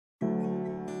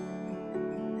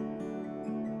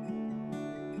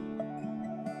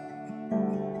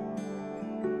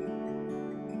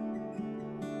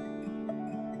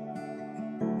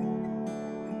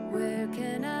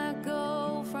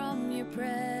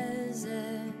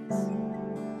presence.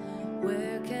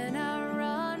 Where can I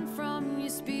run from your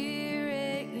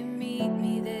spirit? You meet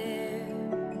me there.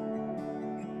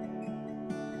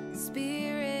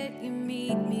 Spirit, you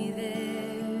meet me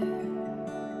there.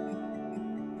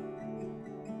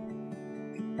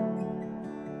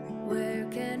 Where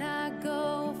can I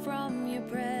go from your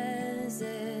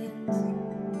presence?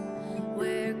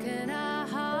 Where can I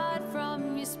hide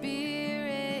from your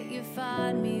spirit? You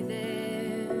find me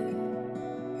there.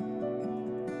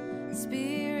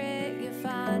 Spirit, you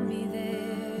find me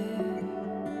there.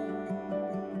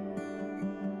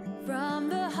 From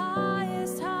the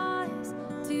highest highs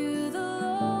to the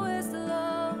lowest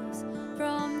lows,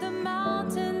 from the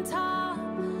mountain top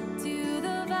to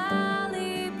the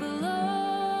valley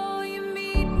below, you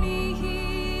meet me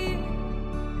here.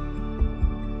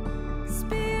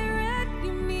 Spirit,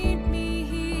 you meet me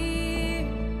here.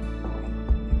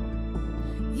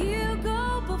 You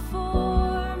go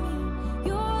before me,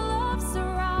 your love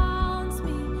surrounds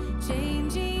me,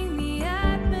 changing the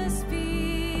atmosphere.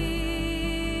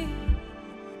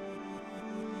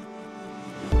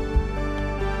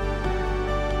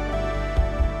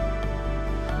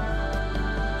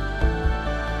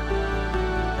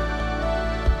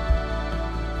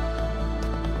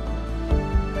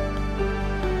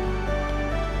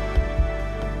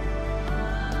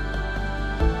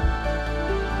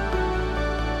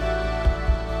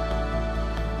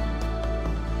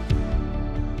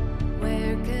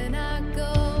 Where can I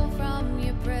go from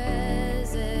your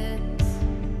presence?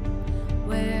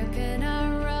 Where can I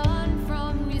run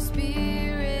from your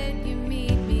spirit? You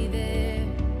meet me there.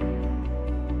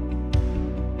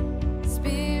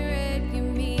 Spirit, you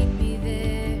meet me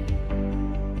there.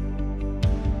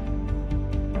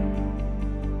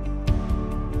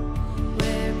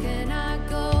 Where can I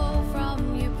go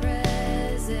from your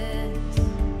presence?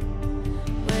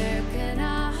 Where can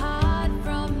I hide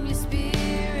from your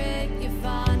spirit? You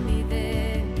find me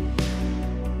there.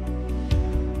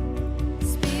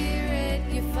 Spirit,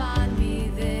 you find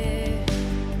me there.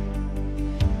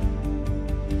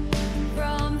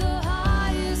 From the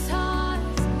highest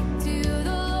highs to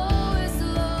the lowest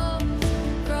lows,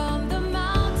 from the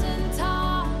mountain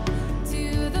top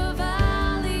to the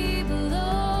valley below,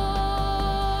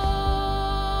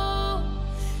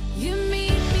 you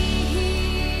meet me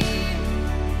here.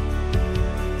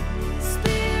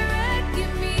 Spirit, you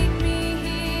meet me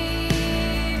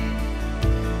here.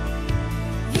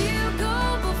 You go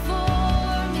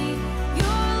before me,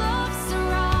 your love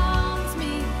surrounds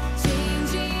me,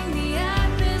 changing the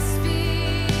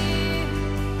atmosphere.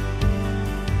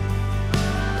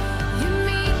 You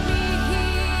meet me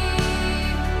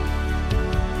here.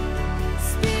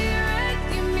 Spirit,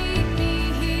 you meet me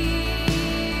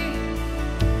here.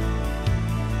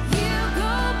 You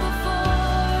go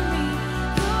before me,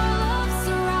 your love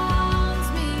surrounds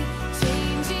me,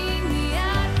 changing the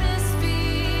atmosphere.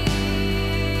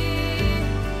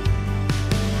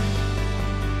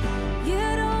 You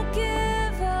don't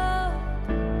give up,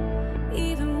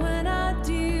 even when I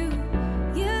do.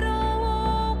 You don't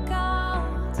walk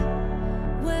out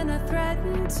when I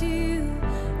threaten to.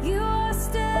 You are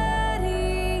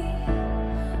steady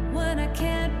when I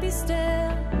can't be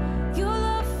still. Your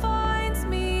love finds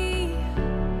me,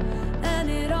 and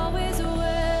it always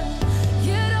will.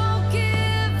 You don't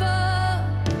give up,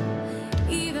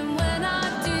 even when I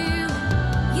do.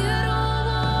 You don't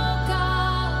walk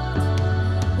out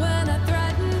when I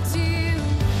threaten to.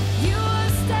 You are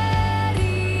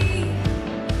steady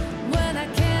when I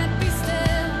can't be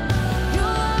still.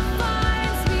 Your love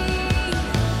finds me,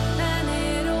 and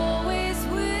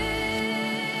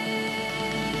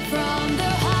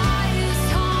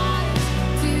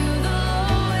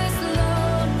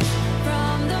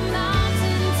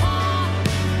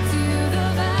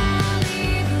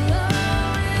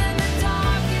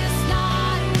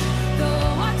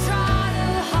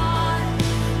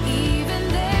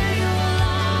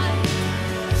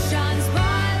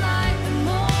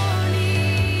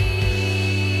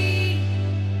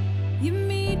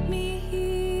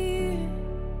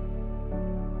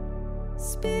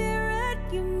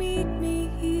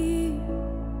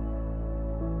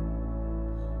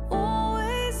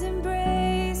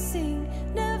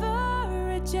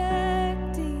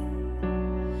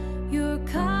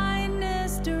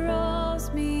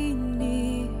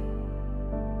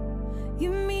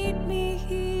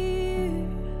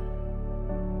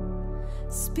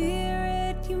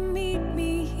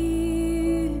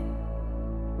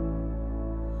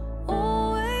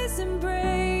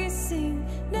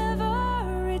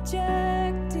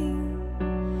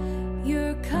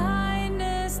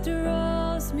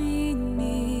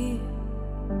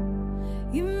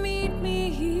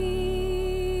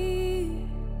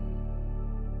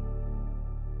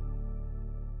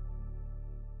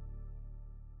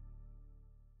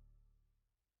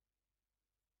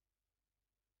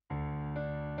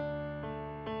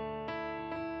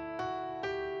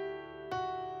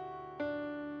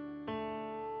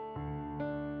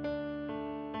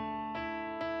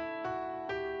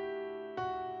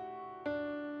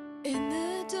In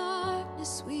the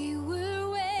darkness we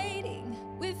were waiting,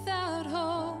 without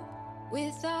hope,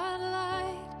 without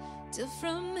light, till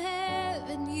from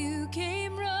heaven you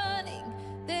came running.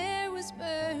 There was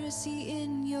mercy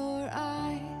in your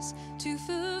eyes to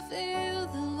fulfill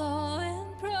the law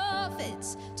and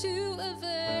prophets. To a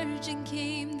virgin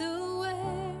came the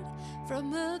word,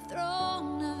 from a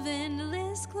throne of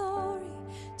endless glory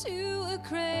to a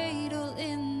cradle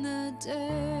in the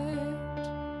dirt.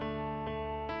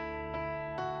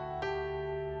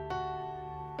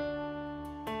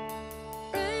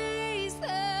 Praise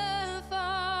the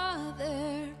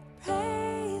Father,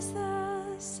 praise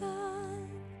the Son,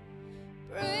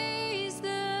 praise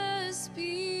the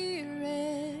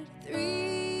Spirit,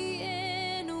 three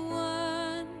in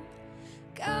one.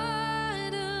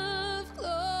 God of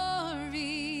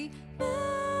glory,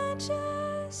 majesty,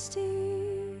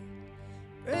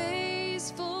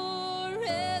 praise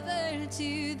forever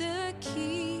to the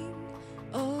King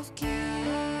of Kings.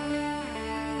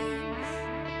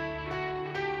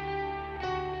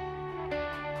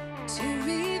 To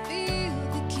reveal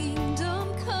the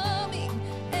kingdom coming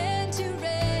and to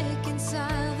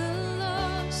reconcile the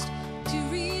lost, to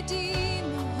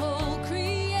redeem the whole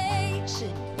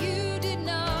creation. You did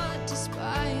not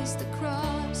despise the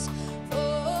cross,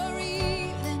 for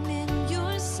even in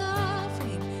your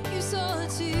suffering you saw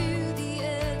to the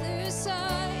other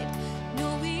side,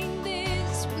 knowing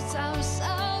this was our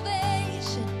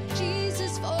salvation.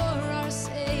 Jesus, for our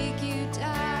sake you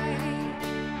died.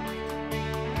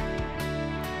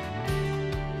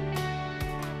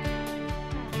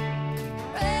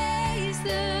 Praise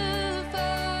the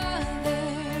Father,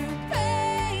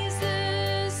 praise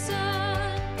the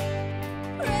Son,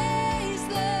 praise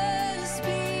the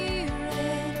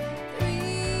Spirit,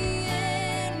 three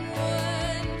in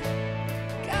one.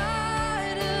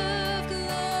 God of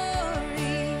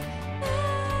glory,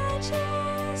 majesty,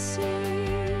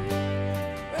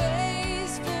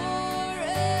 praise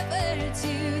forever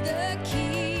to the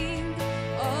King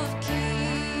of Kings.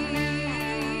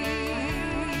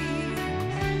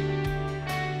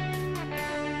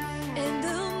 In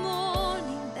the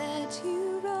morning that you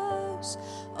rose,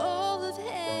 all of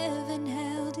heaven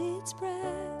held its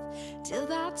breath, till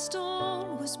that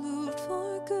stone was moved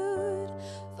for good.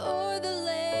 For the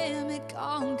Lamb had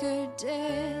conquered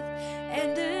death,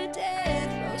 and the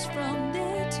dead rose from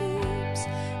their tombs,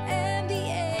 and the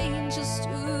angels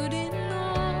stood in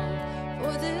awe,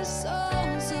 for the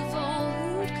souls of all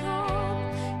who'd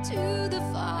come to the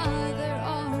Father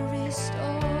are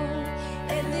restored.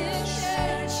 And the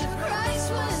Church of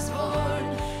Christ was born,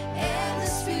 and the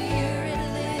Spirit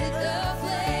lit the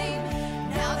flame.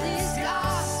 Now this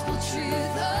gospel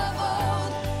truth of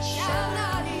old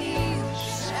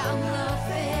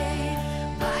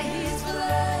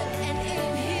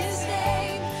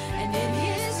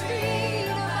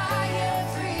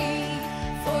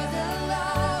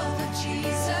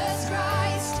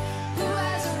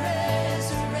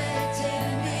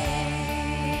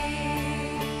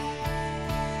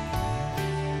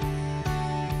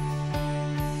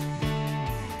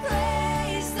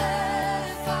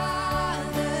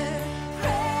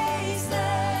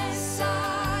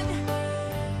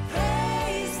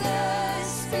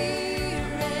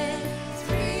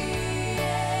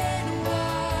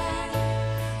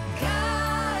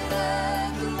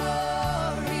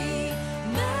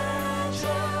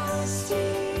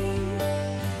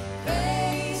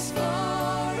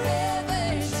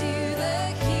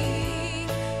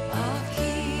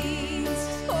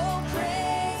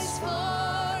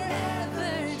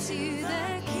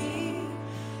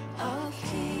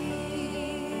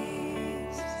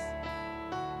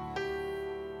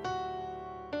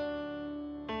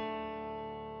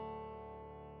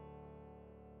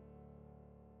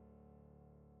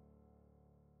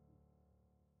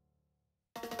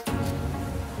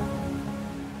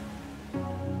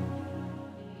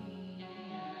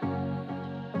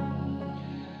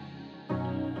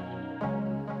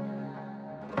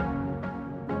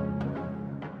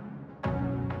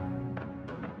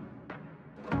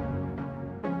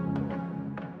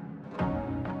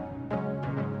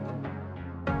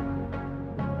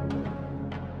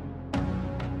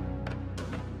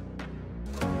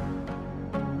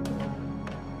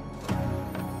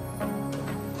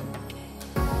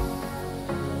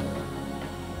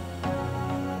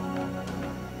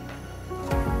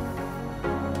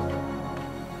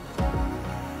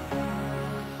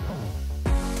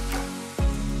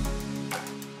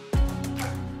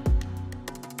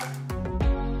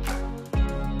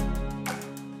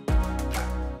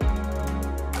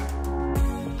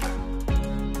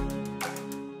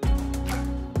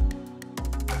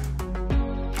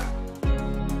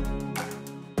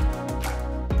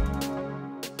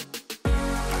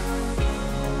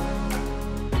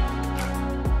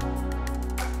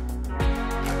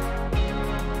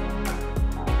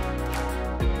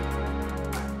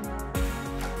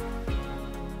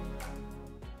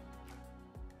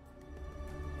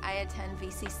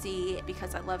see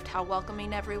because I loved how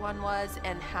welcoming everyone was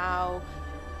and how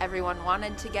everyone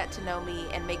wanted to get to know me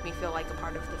and make me feel like a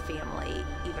part of the family,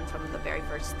 even from the very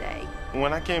first day.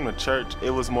 When I came to church,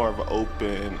 it was more of an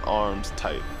open arms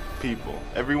type people.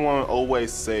 Everyone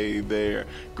always say they're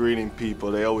greeting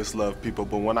people, they always love people,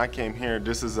 but when I came here,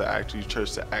 this is actually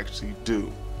church to actually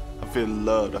do. I feel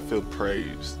loved, I feel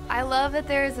praised. I love that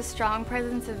there is a strong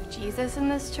presence of Jesus in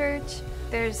this church.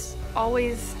 There's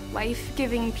always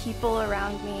life-giving people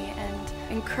around me and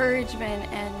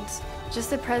encouragement and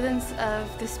just the presence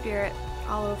of the Spirit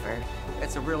all over.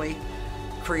 It's a really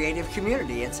creative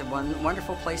community. It's a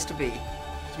wonderful place to be.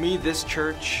 To me, this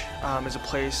church is a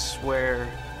place where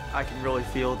I can really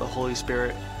feel the Holy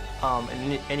Spirit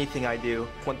in anything I do.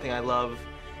 One thing I love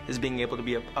is being able to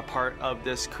be a part of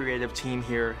this creative team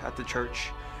here at the church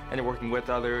and working with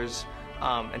others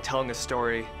and telling a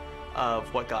story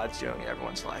of what God's doing in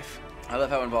everyone's life. I love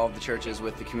how involved the church is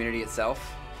with the community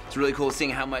itself. It's really cool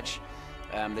seeing how much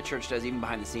the church does even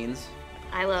behind the scenes.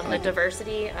 I love the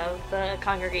diversity of the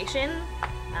congregation.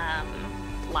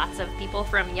 Lots of people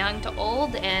from young to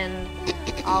old and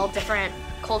all different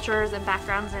cultures and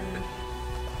backgrounds, and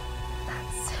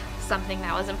that's something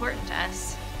that was important to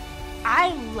us.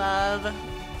 I love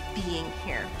being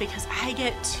here because I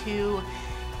get to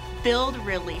build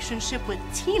relationship with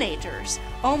teenagers.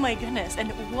 Oh my goodness,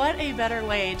 and what a better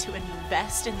way to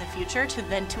invest in the future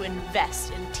than to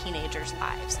invest in teenagers'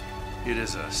 lives. It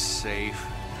is a safe,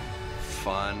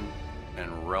 fun,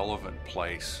 and relevant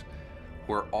place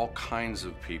where all kinds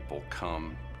of people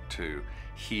come to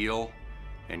heal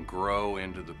and grow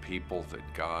into the people that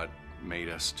God made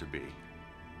us to be.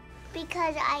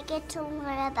 Because I get to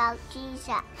learn about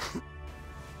Jesus.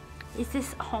 Is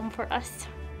this home for us?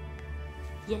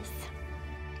 Yes.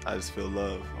 I just feel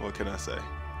love. What can I say?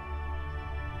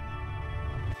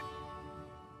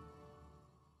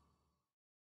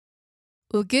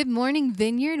 Well, good morning,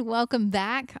 Vineyard. Welcome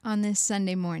back on this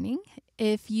Sunday morning.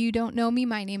 If you don't know me,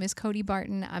 my name is Cody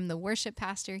Barton. I'm the worship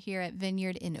pastor here at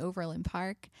Vineyard in Overland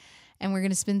Park, and we're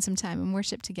going to spend some time in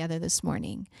worship together this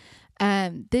morning.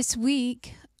 This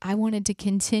week, I wanted to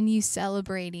continue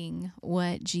celebrating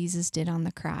what Jesus did on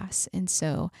the cross. And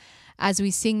so as we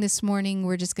sing this morning,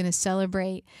 we're just going to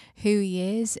celebrate who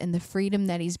he is and the freedom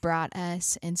that he's brought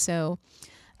us. And so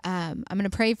I'm going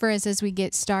to pray for us as we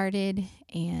get started,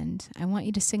 and I want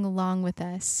you to sing along with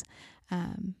us.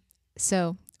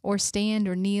 Or stand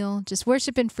or kneel, just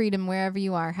worship in freedom wherever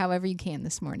you are, however you can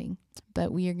this morning.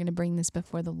 But we are going to bring this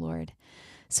before the Lord.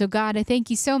 So God, I thank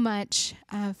you so much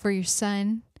for your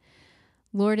son,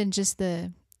 Lord, and just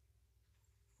the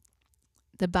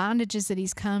bondages that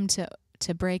he's come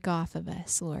to break off of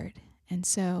us, Lord. And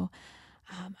so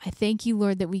I thank you,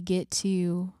 Lord, that we get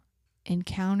to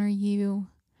encounter you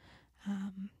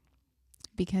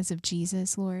because of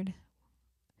Jesus, Lord.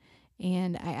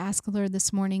 And I ask, Lord,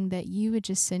 this morning that you would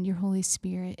just send your Holy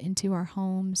Spirit into our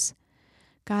homes.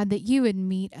 God, that you would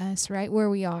meet us right where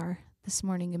we are this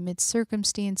morning amidst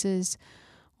circumstances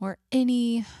or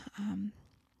any of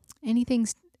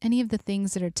the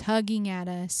things that are tugging at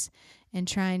us and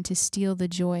trying to steal the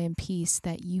joy and peace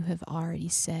that you have already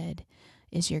said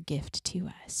is your gift to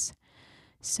us.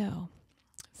 So,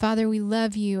 Father, we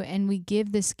love you, and we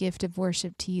give this gift of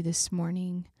worship to you this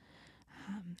morning.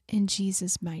 In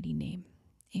Jesus' mighty name,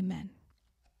 amen.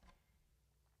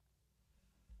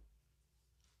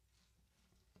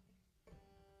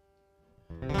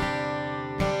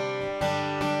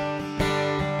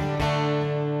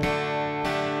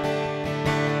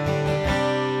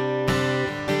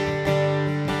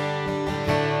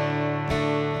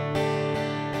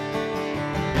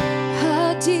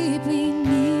 How deep we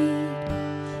need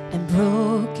and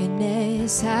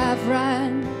brokenness have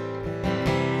run,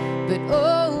 but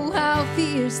oh, how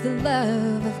fierce the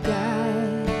love of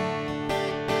God.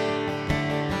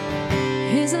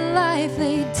 His life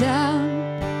laid down,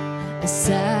 a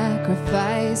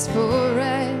sacrifice for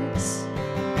us.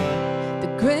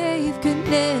 The grave could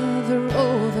never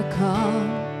overcome.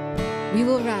 We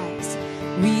will rise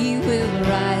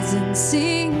and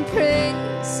sing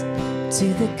praise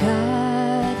to the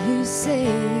God who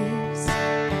saves,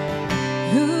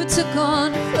 who took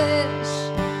on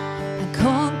flesh and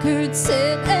conquered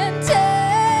sin and death.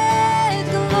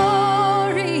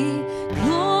 Glory,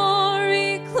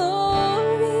 glory,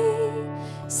 glory.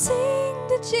 Sing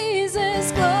to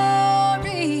Jesus,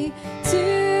 glory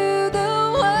to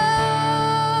the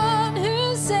one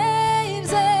who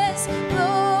saves us.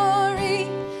 Glory,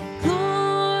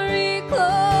 glory,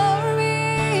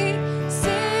 glory.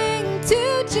 Sing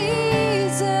to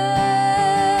Jesus.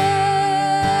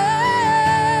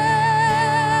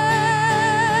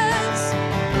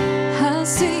 I'll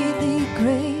sing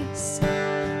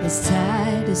is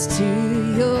tightest to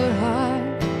your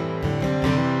heart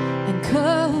and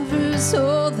covers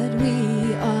all that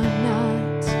we are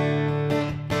not.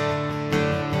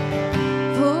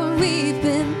 For we've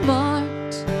been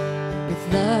marked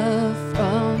with love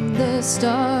from the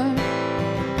start,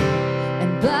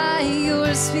 and by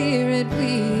your Spirit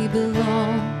we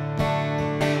belong.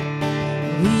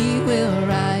 We will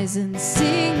rise and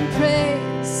sing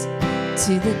praise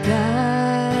to the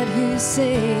God who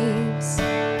saves,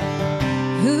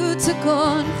 who took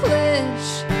on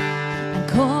flesh and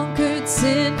conquered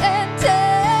sin and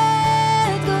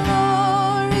death.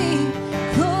 Glory,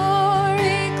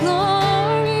 glory,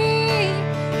 glory.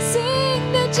 Sing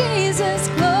to Jesus,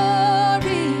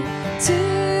 glory to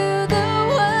the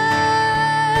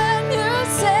one who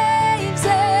saves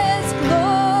us.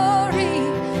 Glory,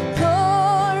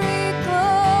 glory,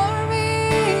 glory.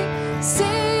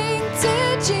 Sing to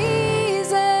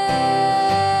Jesus.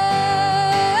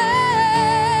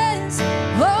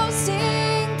 Oh,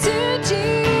 sing to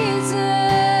Jesus.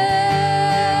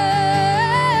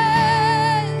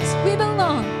 We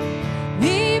belong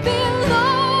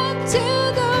to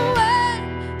the one,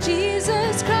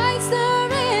 Jesus Christ the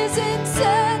risen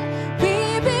Son. We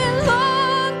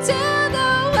belong to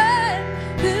the one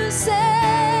who saves.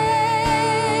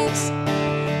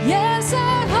 Yes,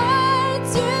 our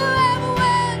hearts you have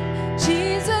won,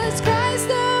 Jesus Christ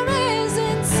the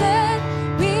risen Son.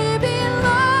 We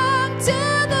belong to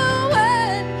the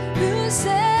one who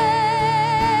saves.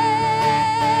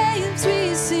 We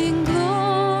sing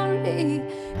glory,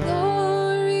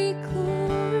 glory,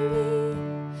 glory.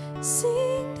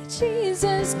 Sing to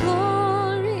Jesus,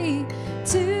 glory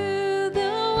to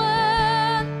the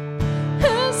one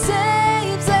who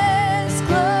saves us.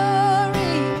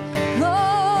 Glory,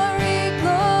 glory,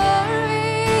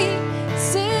 glory.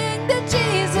 Sing to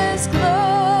Jesus,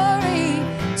 glory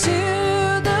to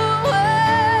the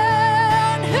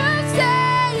one who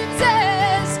saves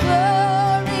us.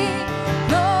 Glory,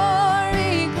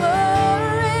 glory,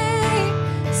 glory.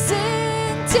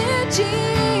 Sing to Jesus.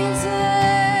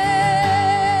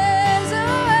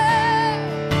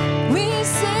 We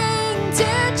sing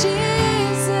to Jesus.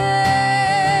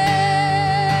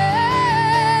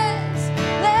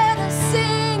 Let us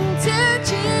sing to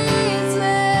Jesus.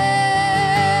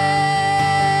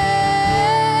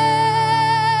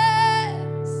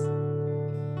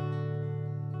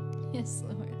 Yes,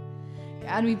 Lord.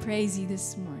 God, we praise you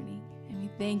this morning, and we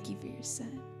thank you for your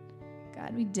Son.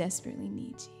 God, we desperately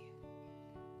need you.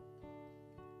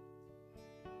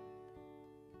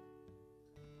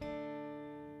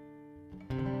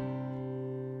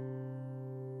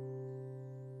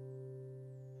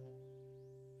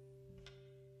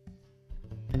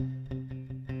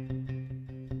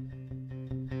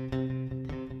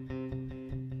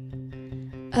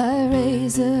 I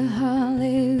raise a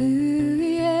hallelujah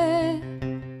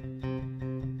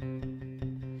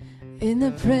in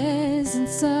the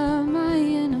presence of my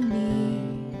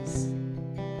enemies.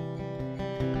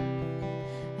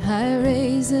 I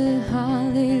raise a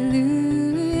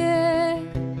hallelujah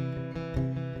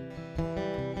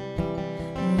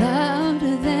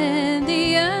louder than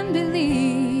the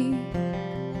unbelief.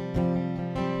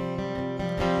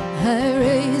 I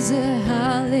raise a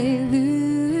hallelujah.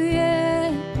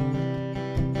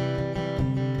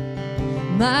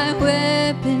 My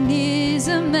weapon is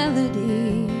a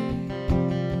melody.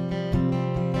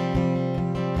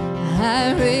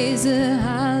 I raise a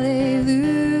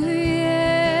hallelujah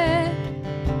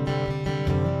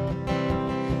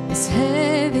as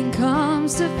heaven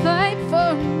comes to fight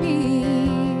for me.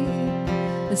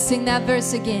 Let's sing that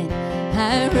verse again.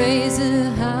 I raise a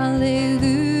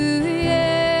hallelujah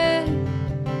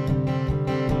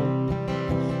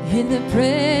in the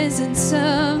presence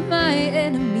of my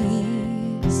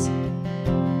enemies.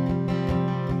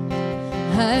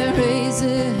 I raise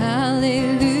a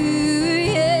hallelujah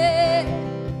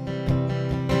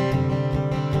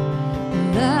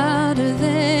louder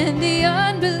than the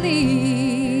unbelief.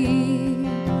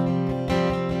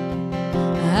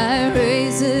 I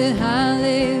raise a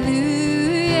hallelujah.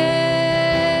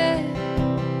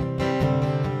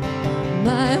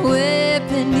 My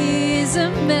weapon is a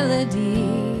melody.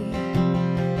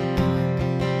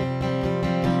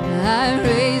 I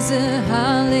raise a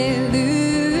hallelujah.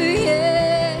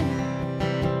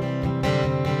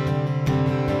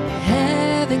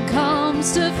 Heaven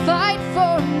comes to fight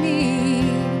for me.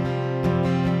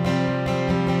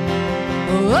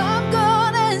 Oh, I'm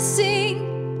gonna sing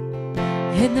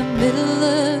in the middle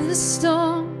of the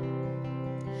storm.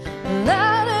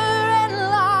 Louder and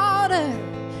louder,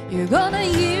 you're gonna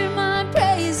hear my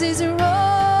praises roar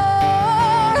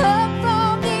up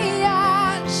from the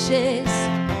ashes.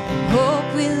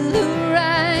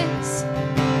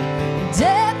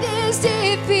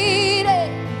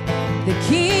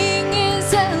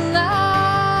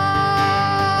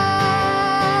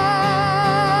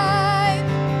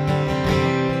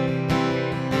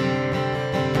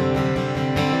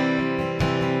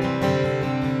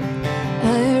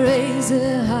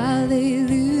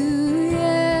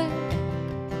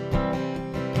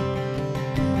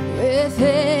 of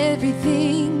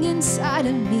everything inside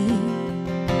of me.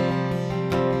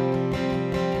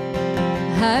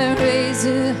 I raise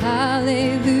a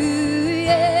hallelujah.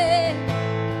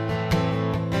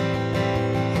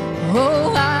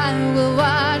 Oh, I will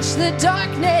watch the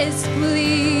darkness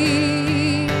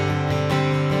flee.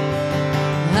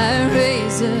 I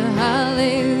raise a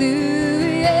hallelujah.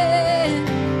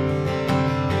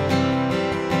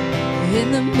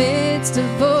 In the midst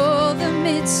of all the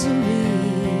misery,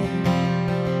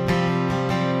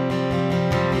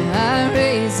 I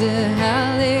raise a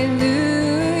hallelujah.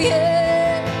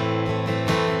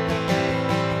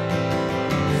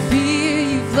 Fear,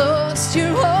 you've lost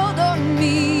your hold on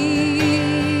me.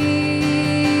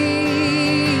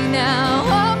 Now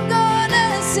I'm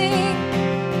gonna sing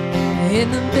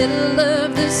in the middle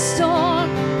of the storm,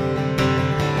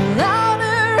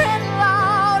 louder and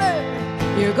louder.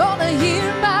 You're gonna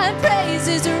hear my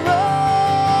praises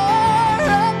roar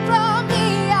up from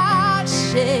the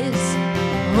ashes.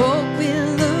 Hope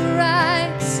will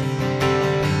arise.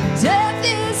 Death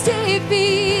is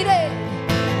defeated.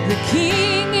 The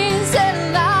King is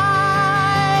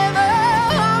alive. Oh,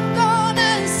 I'm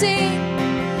gonna sing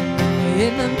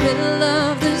in the middle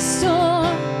of the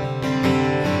storm,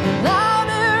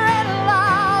 louder and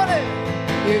louder.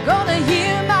 You're gonna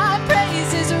hear my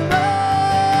praises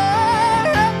roar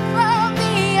up from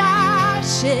the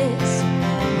ashes.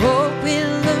 Hope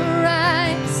will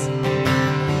arise.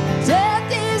 Death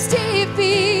is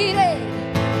defeated.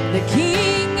 The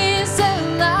King is alive.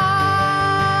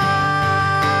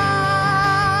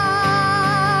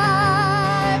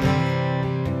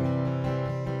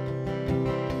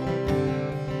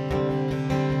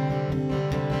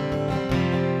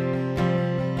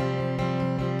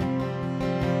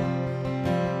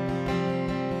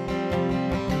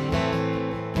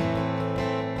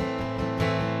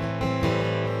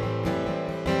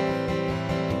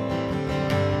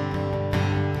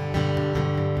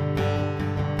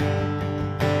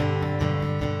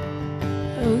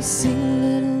 Oh, sing a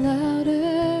little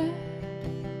louder.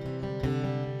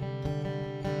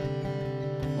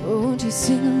 Won't you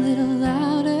sing a little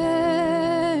louder?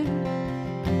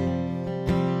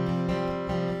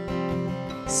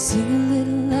 Sing a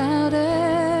little louder.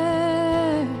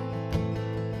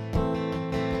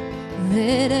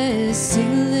 Let us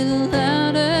sing a little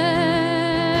louder.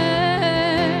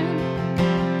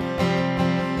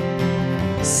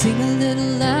 Sing a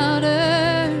little louder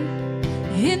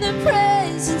in the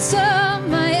presence of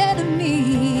my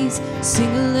enemies.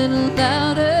 Sing a little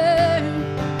louder,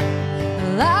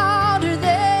 louder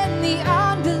than the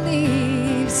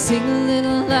unbelief. Sing a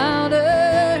little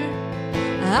louder.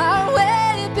 Our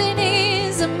weapon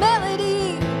is a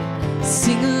melody.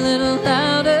 Sing a little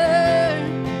louder.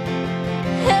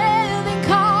 Heaven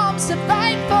comes to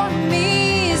fight for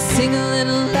me. Sing a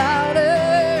little louder.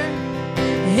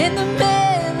 In the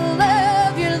middle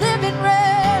of your living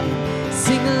room,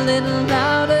 sing a little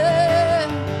louder,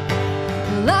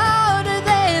 louder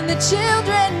than the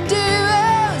children do.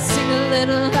 Oh, sing a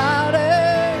little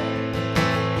louder.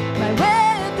 My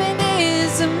weapon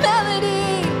is a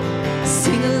melody.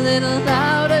 Sing a little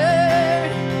louder.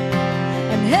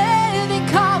 And heaven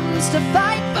comes to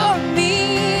fight for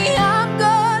me. I'm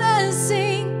gonna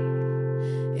sing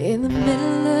in the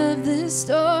middle of the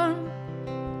storm,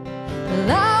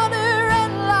 louder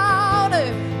and louder.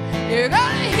 You're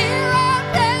gonna hear our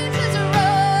praises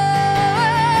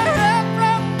roar up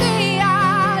from the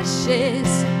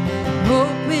ashes.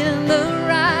 Hope will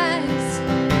arise.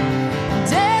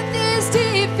 Death is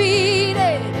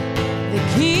defeated. The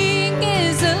King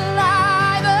is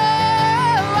alive.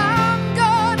 Oh, I'm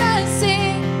gonna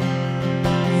sing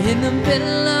in the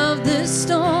middle of the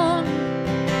storm,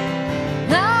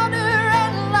 louder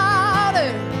and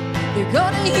louder. You're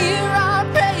gonna hear our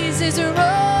praises roar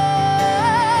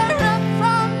up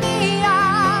from the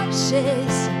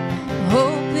ashes.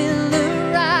 Hope will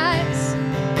arise.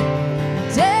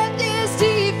 Death is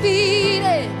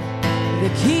defeated. The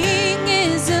King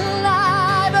is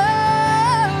alive.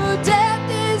 Oh, death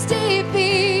is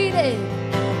defeated.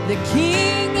 The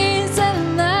King is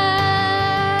alive.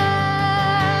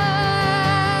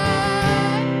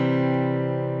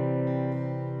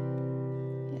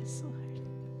 Yes, Lord.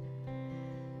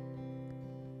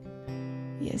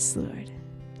 Yes, Lord.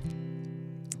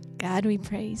 God, we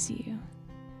praise you.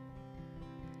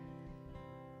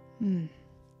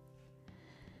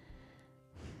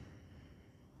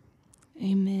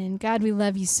 Amen. God, we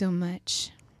love you so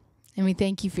much. And we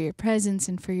thank you for your presence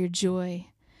and for your joy.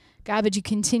 God, would you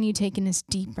continue taking us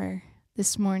deeper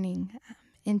this morning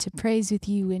into praise with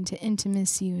you, into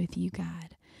intimacy with you,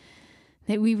 God.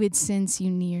 That we would sense you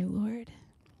near, Lord.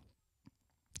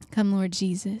 Come, Lord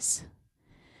Jesus.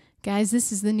 Guys,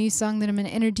 this is the new song that I'm going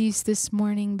to introduce this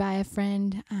morning by a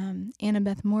friend,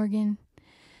 Annabeth Morgan.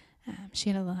 She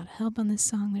had a lot of help on this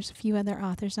song. There's a few other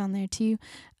authors on there too.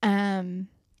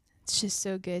 It's just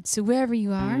so good. So wherever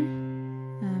you are,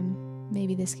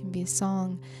 maybe this can be a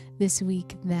song this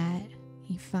week that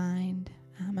you find.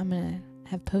 I'm going to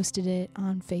have posted it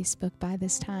on Facebook by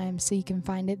this time, so you can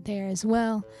find it there as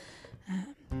well.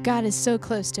 God is so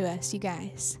close to us, you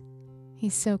guys.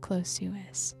 He's so close to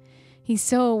us. He's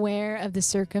so aware of the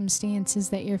circumstances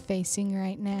that you're facing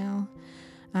right now,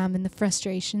 and the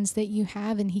frustrations that you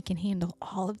have, and he can handle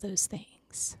all of those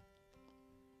things.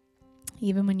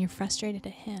 Even when you're frustrated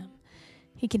at him,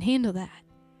 he can handle that,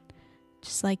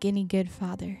 just like any good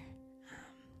father,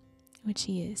 which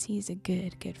he is. He's a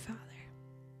good, good father.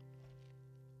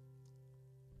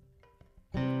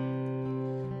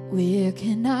 Where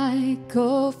can I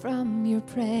go from your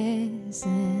presence?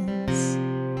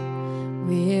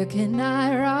 Where can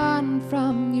I run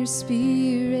from your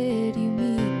spirit? You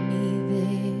meet me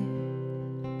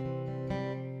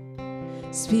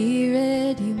there.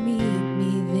 Spirit, you meet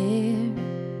me there.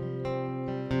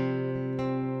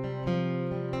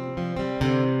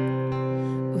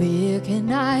 Where can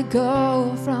I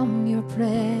go from your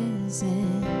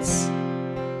presence?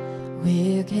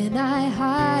 Where can I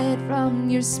hide from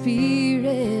your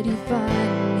spirit? You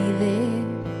find me there.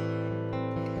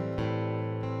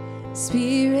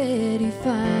 Spirit, you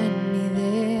find me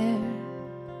there.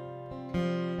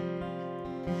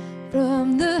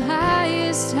 From the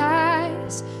highest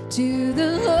highs to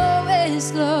the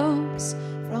lowest lows,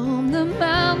 from the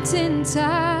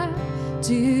mountaintop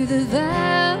to the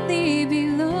valley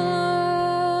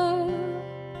below,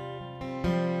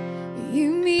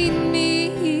 you meet me.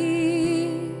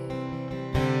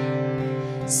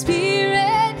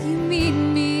 Spirit, you meet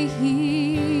me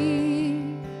here.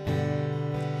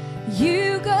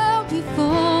 You go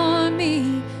before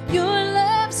me. Your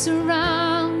love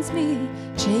surrounds me,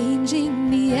 changing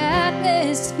the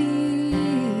atmosphere.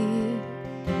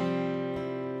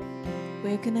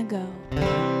 Where can I go?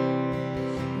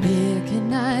 Where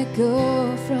can I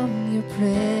go from your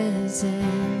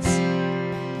presence?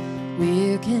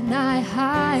 Where can I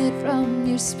hide from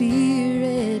your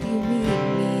spirit? You meet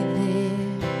me.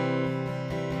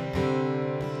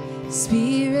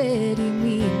 Spirit, you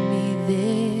meet me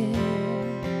there.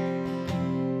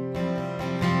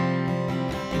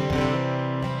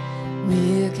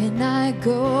 Where can I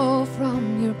go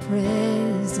from your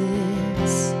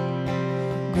presence?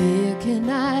 Where can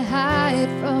I hide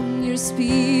from your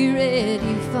spirit?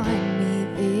 You find me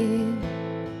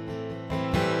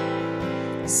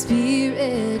there.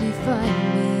 Spirit, you find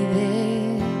me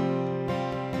there.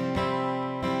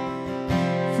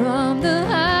 From the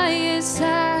highest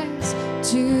highs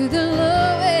to the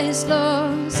lowest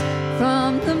lows,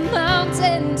 from the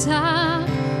mountaintop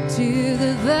to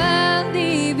the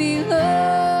valley below,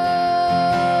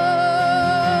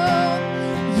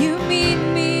 you meet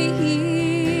me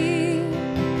here.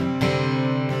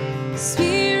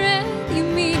 Spirit, you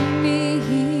meet me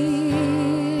here.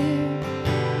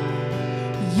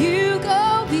 You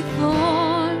go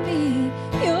before me.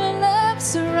 Your love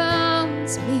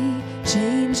surrounds me,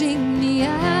 changing the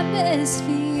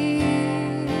atmosphere.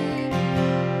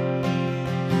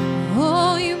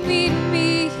 Oh, you meet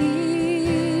me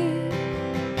here.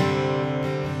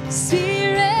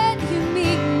 Spirit, you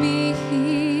meet me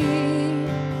here.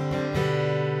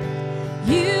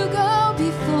 You go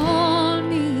before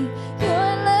me.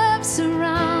 Your love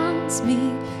surrounds me,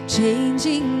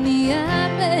 changing the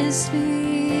atmosphere.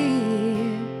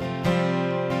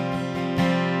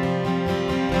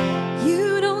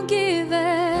 You don't give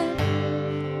up,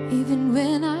 even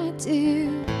when I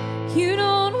do. You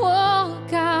don't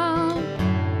walk out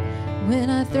when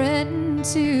I threaten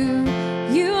to.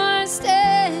 You are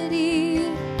steady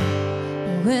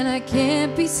when I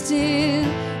can't be still.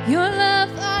 Your love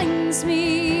finds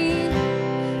me,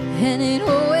 and it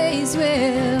always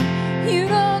will. You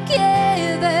don't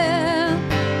give up,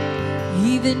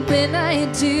 even when I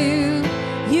do.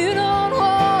 You don't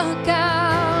walk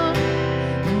out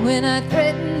when I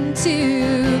threaten to.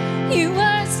 You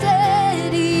are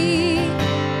steady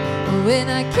when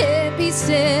I can't be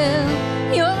still.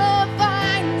 Your love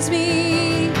finds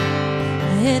me,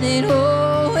 and it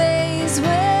always will.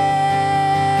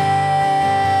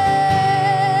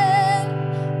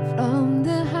 From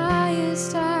the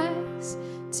highest highs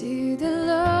to the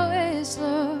lowest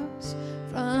lows,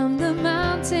 from the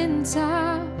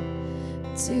mountaintop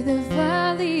to the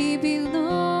valley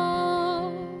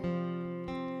below.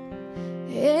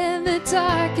 In the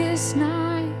darkest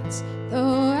nights,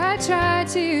 though I try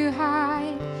to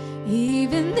hide,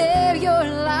 even there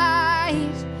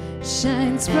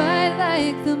shines bright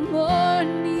like the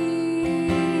morning.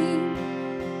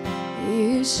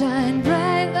 You shine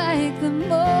bright like the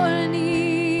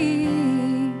morning,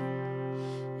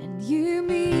 and you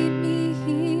meet me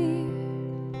here.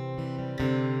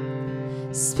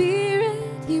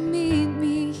 Spirit, you meet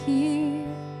me here.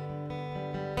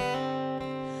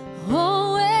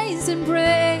 Always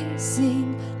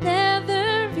embracing,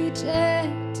 never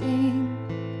rejecting.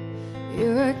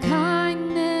 Your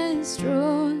kindness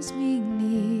draws me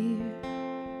near.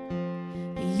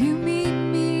 You meet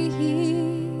me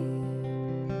here.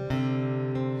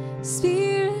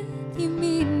 Spirit, you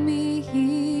meet me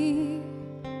here.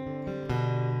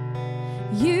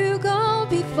 You go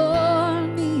before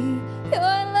me.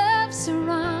 Your love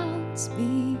surrounds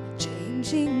me,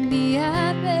 changing the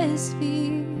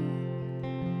atmosphere.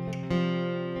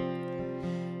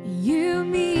 You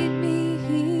meet me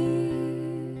here.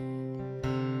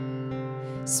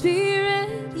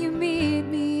 Spirit, you meet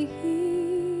me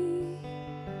here.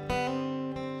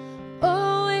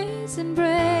 Always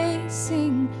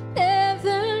embracing,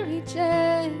 never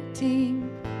rejecting.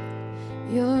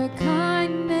 Your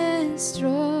kindness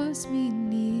draws me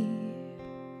near.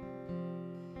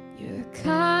 Your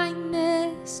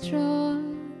kindness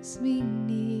draws me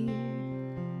near.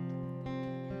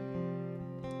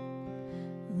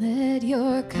 Let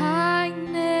your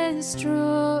kindness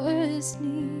draw us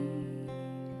near,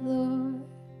 Lord,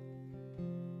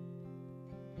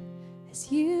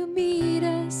 as you meet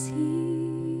us here.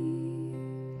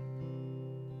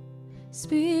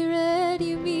 Spirit,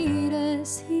 you meet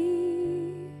us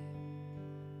here.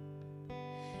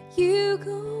 You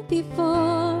go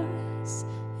before us.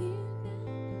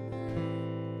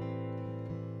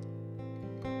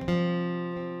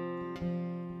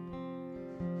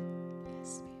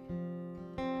 Yes,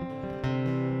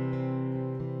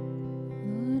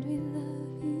 Lord, we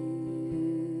love you.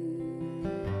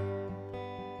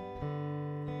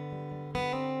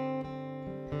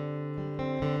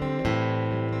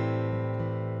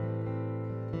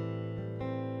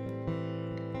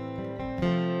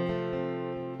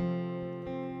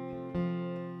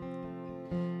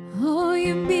 Oh,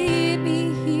 you meet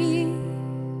me here.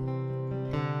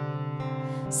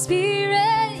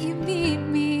 Spirit, you meet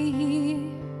me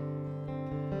here.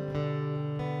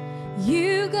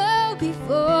 You go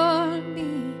before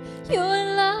me.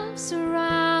 Your love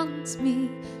surrounds me,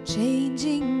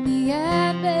 changing the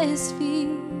atmosphere.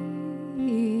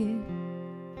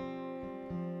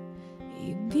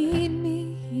 You meet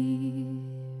me here.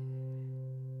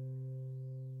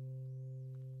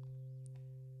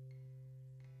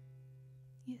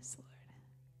 Yes, Lord.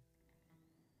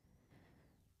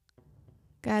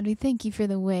 God, we thank you for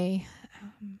the way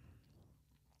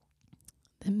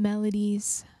the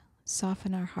melodies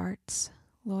soften our hearts,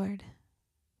 Lord,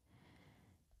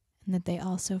 and that they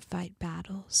also fight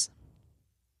battles,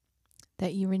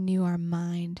 that you renew our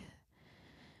mind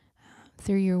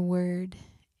through your word,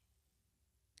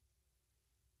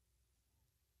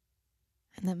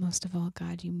 and that most of all,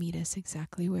 God, you meet us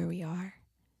exactly where we are.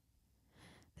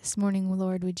 This morning,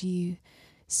 Lord, would you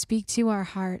speak to our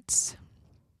hearts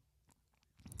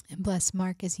and bless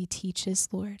Mark as he teaches,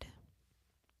 Lord.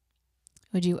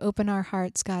 Would you open our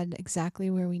hearts, God, exactly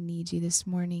where we need you this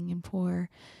morning, and pour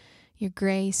your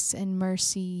grace and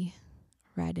mercy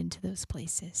right into those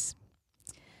places.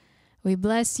 We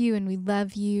bless you and we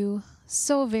love you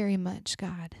so very much,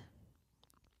 God.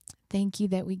 Thank you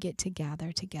that we get to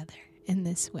gather together in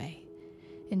this way.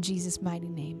 In Jesus' mighty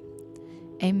name,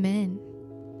 amen.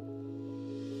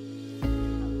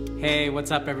 Hey, what's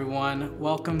up everyone?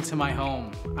 Welcome to my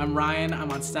home. I'm Ryan,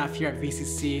 I'm on staff here at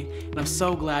VCC, and I'm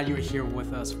so glad you're here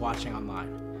with us watching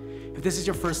online. If this is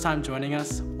your first time joining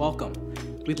us, welcome.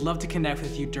 We'd love to connect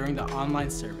with you during the online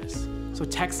service, so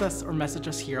text us or message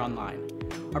us here online.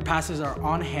 Our pastors are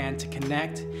on hand to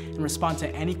connect and respond to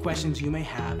any questions you may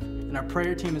have, and our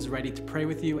prayer team is ready to pray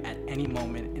with you at any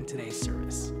moment in today's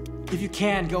service. If you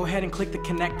can, go ahead and click the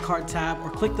Connect card tab or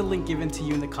click the link given to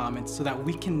you in the comments so that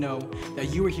we can know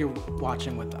that you are here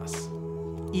watching with us.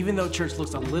 Even though church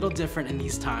looks a little different in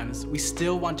these times, we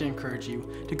still want to encourage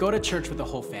you to go to church with the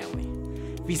whole family.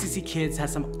 VCC Kids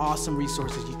has some awesome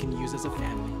resources you can use as a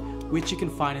family, which you can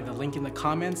find in the link in the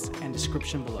comments and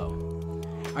description below.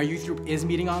 Our youth group is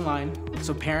meeting online,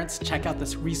 so parents, check out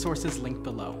this resources link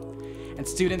below. And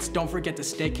students, don't forget to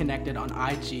stay connected on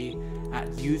IG at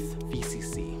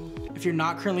YouthVCC. If you're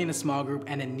not currently in a small group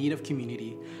and in need of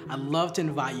community, I'd love to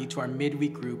invite you to our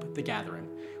midweek group, The Gathering,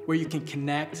 where you can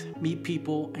connect, meet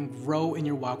people, and grow in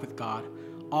your walk with God,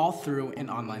 all through an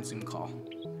online Zoom call.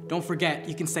 Don't forget,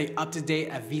 you can stay up to date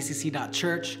at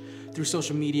vcc.church through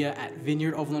social media at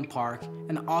Vineyard Overland Park,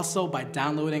 and also by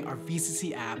downloading our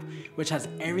VCC app, which has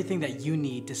everything that you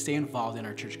need to stay involved in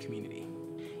our church community.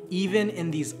 Even in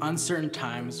these uncertain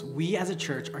times, we as a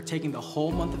church are taking the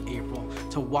whole month of April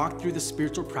to walk through the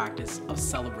spiritual practice of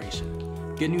celebration.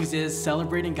 Good news is,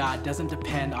 celebrating God doesn't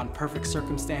depend on perfect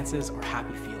circumstances or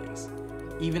happy feelings.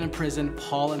 Even in prison,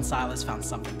 Paul and Silas found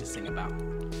something to sing about.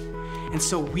 And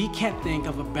so we can't think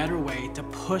of a better way to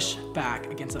push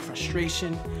back against the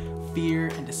frustration, fear,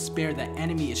 and despair that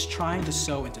enemy is trying to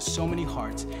sow into so many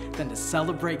hearts than to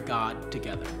celebrate God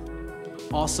together.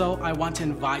 Also, I want to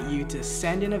invite you to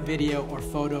send in a video or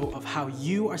photo of how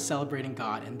you are celebrating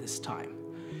God in this time.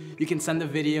 You can send the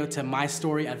video to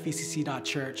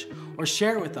mystory@vcc.church or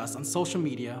share it with us on social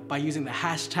media by using the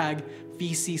hashtag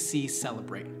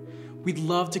VCCCelebrate. We'd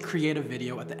love to create a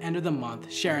video at the end of the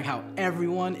month sharing how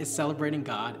everyone is celebrating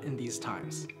God in these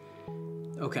times.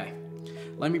 Okay,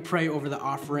 let me pray over the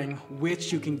offering,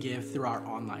 which you can give through our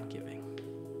online giving.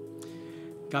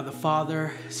 God the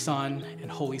Father, Son, and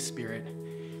Holy Spirit,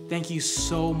 thank you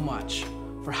so much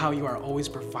for how you are always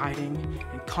providing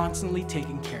and constantly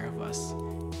taking care of us,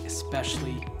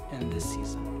 especially in this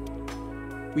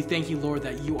season. We thank you, Lord,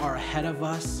 that you are ahead of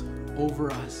us,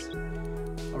 over us,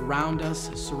 around us,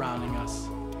 surrounding us,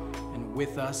 and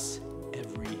with us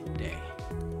every day.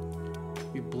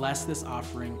 We bless this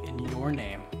offering in your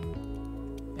name.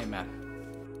 Amen.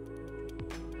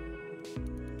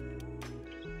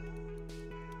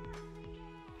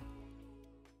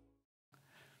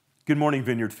 Good morning,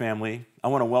 Vineyard family. I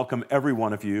want to welcome every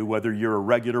one of you, whether you're a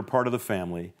regular part of the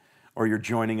family or you're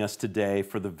joining us today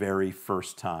for the very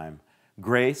first time.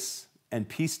 Grace and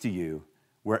peace to you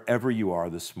wherever you are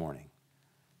this morning.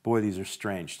 Boy, these are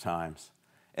strange times.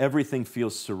 Everything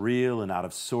feels surreal and out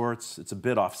of sorts. It's a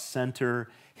bit off-center,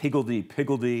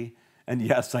 higgledy-piggledy, and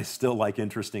yes, I still like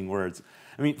interesting words.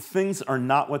 I mean, things are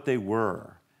not what they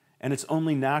were, and it's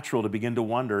only natural to begin to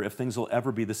wonder if things will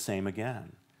ever be the same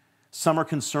again. Some are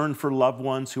concerned for loved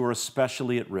ones who are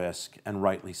especially at risk, and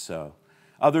rightly so.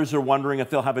 Others are wondering if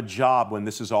they'll have a job when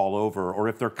this is all over, or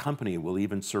if their company will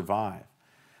even survive.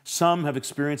 Some have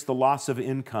experienced the loss of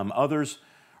income. Others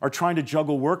are trying to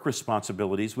juggle work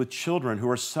responsibilities with children who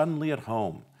are suddenly at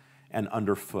home and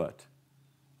underfoot.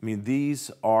 I mean,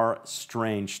 these are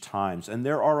strange times, and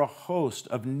there are a host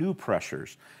of new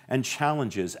pressures and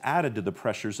challenges added to the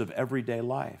pressures of everyday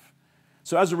life.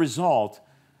 So as a result,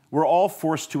 we're all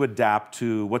forced to adapt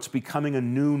to what's becoming a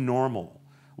new normal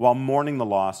while mourning the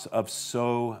loss of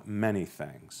so many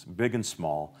things, big and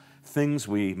small, things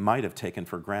we might have taken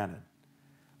for granted.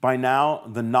 By now,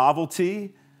 the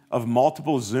novelty of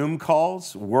multiple Zoom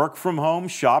calls, work from home,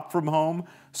 shop from home,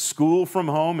 school from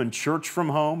home, and church from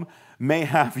home may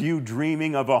have you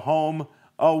dreaming of a home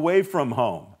away from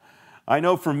home. I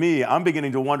know for me, I'm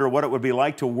beginning to wonder what it would be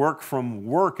like to work from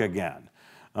work again.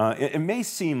 It may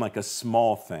seem like a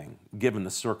small thing, given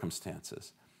the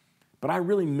circumstances, but I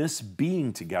really miss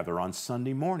being together on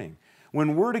Sunday morning.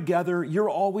 When we're together, you're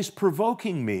always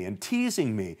provoking me and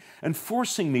teasing me and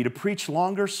forcing me to preach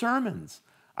longer sermons.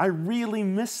 I really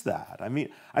miss that. I mean,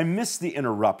 I miss the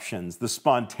interruptions, the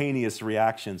spontaneous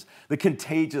reactions, the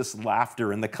contagious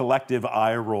laughter, and the collective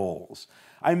eye rolls.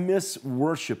 I miss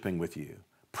worshiping with you,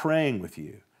 praying with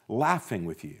you, laughing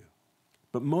with you.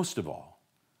 But most of all,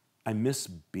 I miss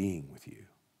being with you.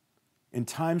 In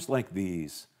times like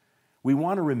these, we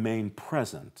want to remain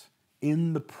present,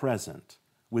 in the present,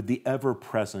 with the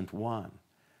ever-present one.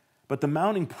 But the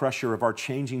mounting pressure of our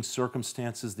changing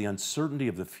circumstances, the uncertainty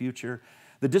of the future,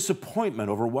 the disappointment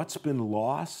over what's been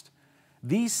lost,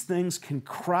 these things can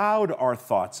crowd our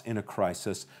thoughts in a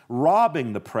crisis,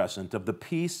 robbing the present of the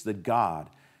peace that God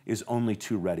is only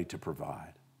too ready to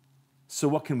provide. So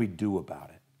what can we do about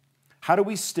it? How do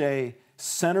we stay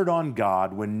centered on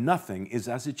God when nothing is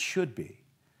as it should be?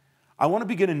 I want to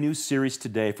begin a new series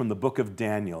today from the book of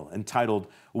Daniel entitled,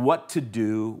 What to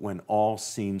Do When All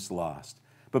Seems Lost.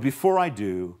 But before I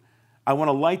do, I want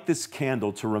to light this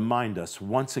candle to remind us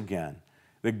once again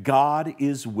that God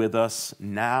is with us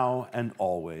now and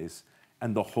always,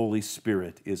 and the Holy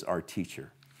Spirit is our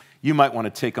teacher. You might want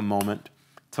to take a moment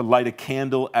to light a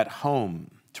candle at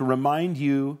home to remind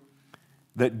you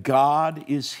that God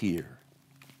is here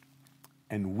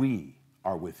and we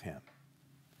are with him.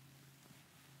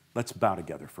 Let's bow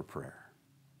together for prayer.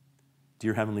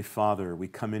 Dear Heavenly Father, we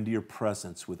come into your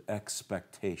presence with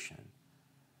expectation,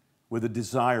 with a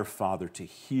desire, Father, to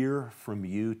hear from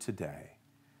you today.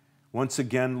 Once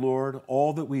again, Lord,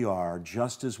 all that we are,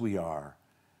 just as we are,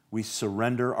 we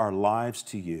surrender our lives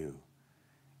to you,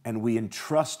 and we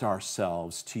entrust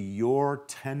ourselves to your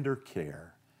tender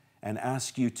care and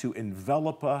ask you to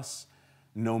envelop us,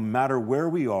 no matter where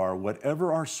we are,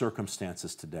 whatever our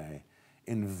circumstances today,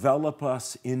 envelop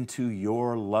us into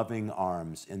your loving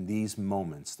arms in these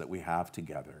moments that we have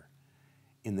together.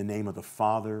 In the name of the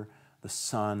Father, the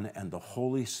Son, and the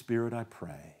Holy Spirit, I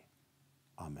pray.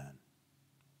 Amen.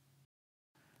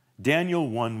 Daniel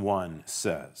 1:1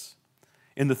 says,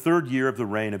 "In the 3rd year of the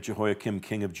reign of Jehoiakim,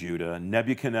 king of Judah,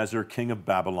 Nebuchadnezzar, king of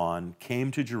Babylon,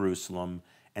 came to Jerusalem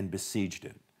and besieged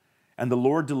it. And the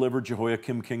Lord delivered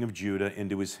Jehoiakim, king of Judah,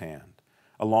 into his hand,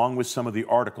 along with some of the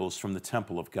articles from the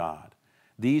temple of God.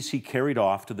 These he carried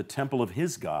off to the temple of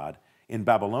his God in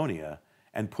Babylonia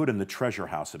and put in the treasure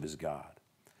house of his God."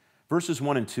 Verses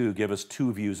 1 and 2 give us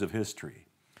two views of history.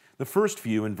 The first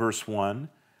view in verse 1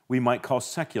 we might call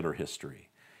secular history.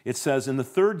 It says, "In the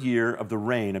 3rd year of the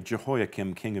reign of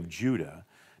Jehoiakim, king of Judah,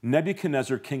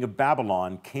 Nebuchadnezzar, king of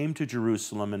Babylon, came to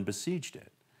Jerusalem and besieged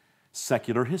it."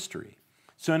 Secular history.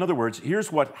 So in other words,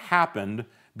 here's what happened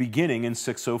beginning in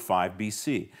 605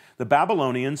 BC. The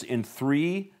Babylonians, in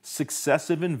 3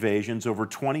 successive invasions over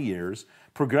 20 years,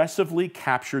 progressively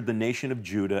captured the nation of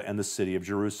Judah and the city of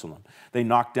Jerusalem. They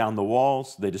knocked down the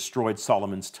walls, they destroyed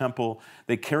Solomon's temple,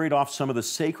 they carried off some of the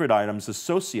sacred items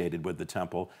associated with the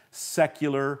temple.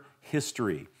 Secular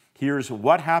history. Here's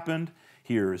what happened,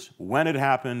 here's when it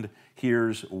happened,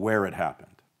 here's where it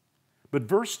happened. But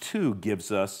verse 2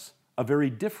 gives us a very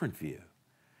different view.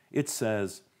 It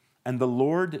says, "And the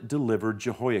Lord delivered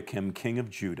Jehoiakim, king of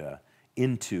Judah,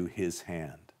 into his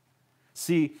hand."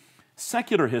 See,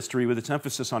 secular history, with its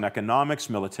emphasis on economics,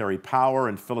 military power,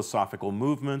 and philosophical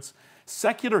movements,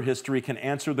 secular history can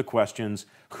answer the questions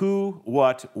who,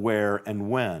 what, where, and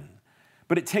when.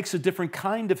 But it takes a different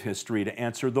kind of history to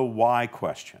answer the why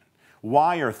question.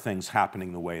 Why are things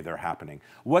happening the way they're happening?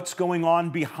 What's going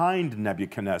on behind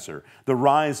Nebuchadnezzar, the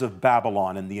rise of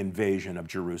Babylon, and the invasion of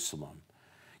Jerusalem?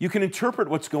 You can interpret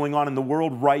what's going on in the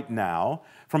world right now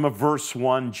from a verse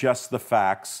 1, just the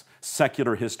facts,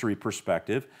 secular history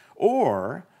perspective,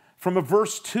 or from a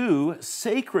verse 2,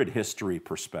 sacred history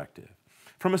perspective.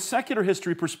 From a secular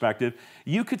history perspective,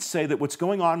 you could say that what's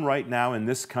going on right now in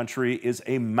this country is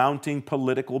a mounting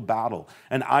political battle,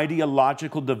 an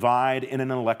ideological divide in an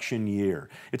election year.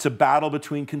 It's a battle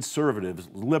between conservatives,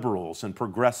 liberals, and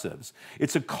progressives.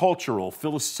 It's a cultural,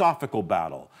 philosophical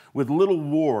battle with little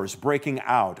wars breaking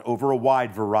out over a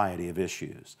wide variety of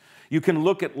issues. You can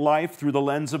look at life through the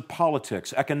lens of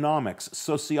politics, economics,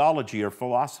 sociology, or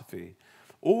philosophy.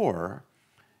 Or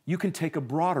you can take a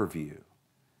broader view.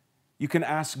 You can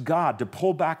ask God to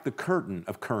pull back the curtain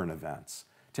of current events,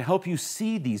 to help you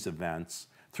see these events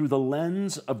through the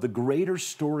lens of the greater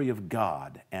story of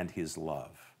God and his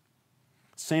love.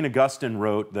 St. Augustine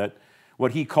wrote that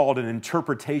what he called an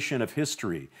interpretation of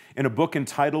history in a book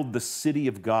entitled The City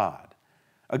of God.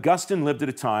 Augustine lived at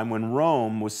a time when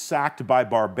Rome was sacked by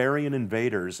barbarian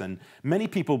invaders, and many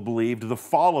people believed the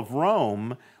fall of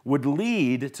Rome would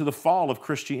lead to the fall of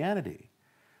Christianity.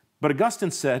 But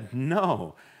Augustine said,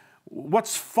 no.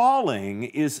 What's falling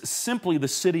is simply the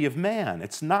city of man.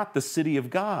 It's not the city of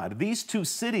God. These two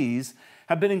cities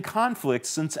have been in conflict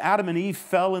since Adam and Eve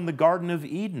fell in the Garden of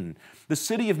Eden. The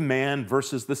city of man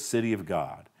versus the city of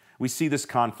God. We see this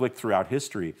conflict throughout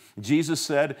history. Jesus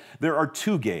said there are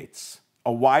 2 gates,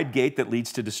 a wide gate that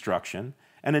leads to destruction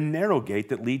and a narrow gate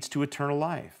that leads to eternal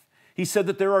life. He said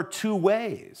that there are 2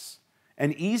 ways,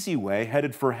 an easy way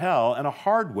headed for hell and a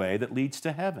hard way that leads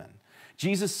to heaven.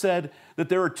 Jesus said that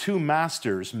there are 2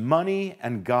 masters, money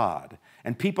and God,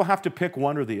 and people have to pick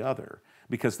one or the other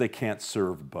because they can't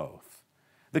serve both.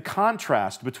 The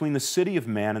contrast between the city of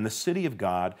man and the city of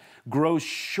God grows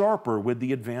sharper with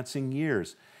the advancing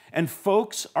years, and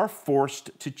folks are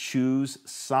forced to choose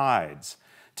sides,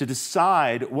 to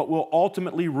decide what will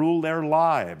ultimately rule their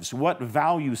lives, what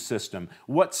value system,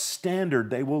 what standard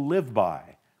they will live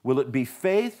by. Will it be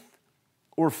faith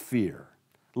or fear?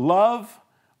 Love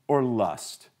or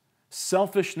lust,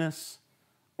 selfishness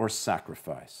or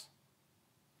sacrifice?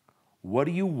 What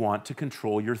do you want to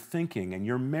control your thinking and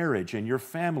your marriage and your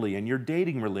family and your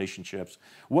dating relationships?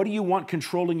 What do you want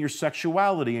controlling your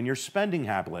sexuality and your spending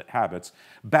habits?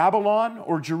 Babylon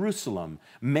or Jerusalem?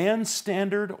 Man's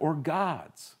standard or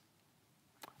God's?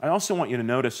 I also want you to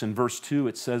notice in verse 2,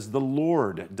 it says, "The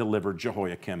Lord delivered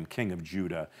Jehoiakim, king of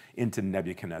Judah, into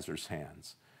Nebuchadnezzar's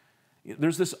hands."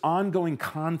 There's this ongoing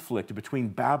conflict between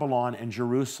Babylon and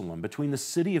Jerusalem, between the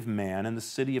city of man and the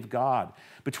city of God,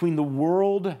 between the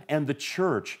world and the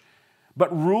church.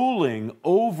 But ruling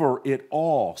over it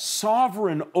all,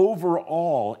 sovereign over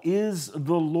all, is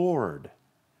the Lord.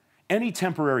 Any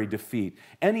temporary defeat,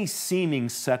 any seeming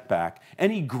setback,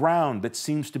 any ground that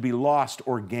seems to be lost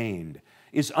or gained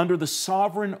is under the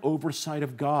sovereign oversight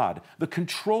of God, the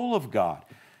control of God.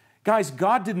 Guys,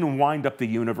 God didn't wind up the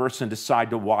universe and decide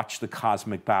to watch the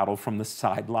cosmic battle from the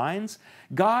sidelines.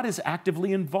 God is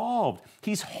actively involved.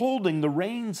 He's holding the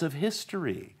reins of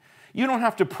history. You don't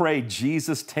have to pray,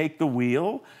 Jesus, take the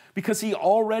wheel, because He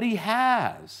already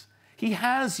has. He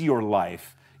has your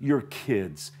life, your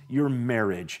kids, your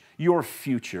marriage, your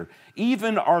future,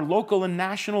 even our local and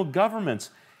national governments.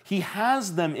 He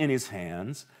has them in His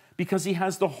hands because He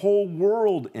has the whole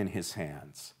world in His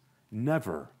hands.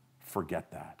 Never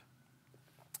forget that.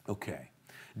 Okay,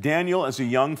 Daniel, as a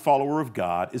young follower of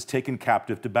God, is taken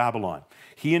captive to Babylon.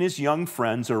 He and his young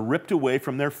friends are ripped away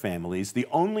from their families, the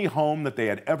only home that they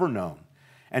had ever known,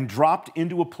 and dropped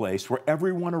into a place where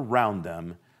everyone around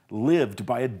them lived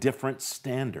by a different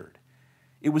standard.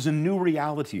 It was a new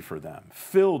reality for them,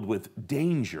 filled with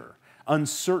danger,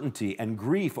 uncertainty, and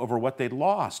grief over what they'd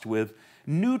lost, with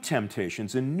new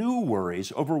temptations and new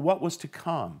worries over what was to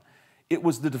come. It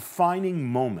was the defining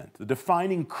moment, the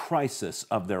defining crisis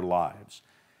of their lives.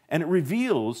 And it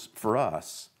reveals for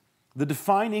us the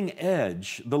defining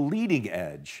edge, the leading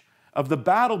edge of the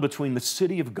battle between the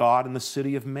city of God and the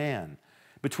city of man,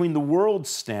 between the world's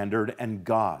standard and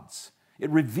God's. It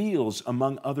reveals,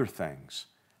 among other things,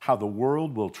 how the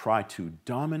world will try to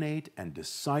dominate and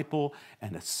disciple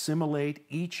and assimilate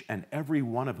each and every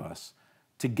one of us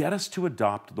to get us to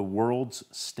adopt the world's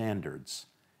standards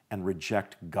and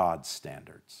reject God's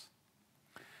standards.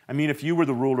 I mean, if you were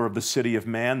the ruler of the city of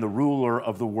man, the ruler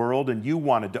of the world, and you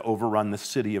wanted to overrun the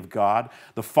city of God,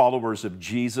 the followers of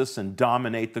Jesus, and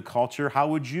dominate the culture, how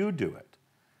would you do it?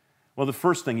 Well, the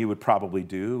first thing you would probably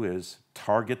do is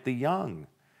target the young.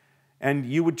 And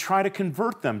you would try to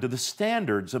convert them to the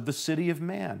standards of the city of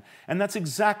man. And that's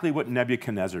exactly what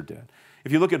Nebuchadnezzar did.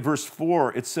 If you look at verse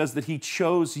 4, it says that he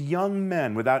chose young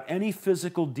men without any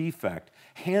physical defect,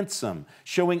 handsome,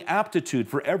 showing aptitude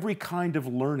for every kind of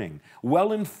learning,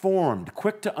 well-informed,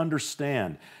 quick to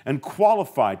understand, and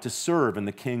qualified to serve in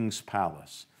the king's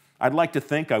palace. I'd like to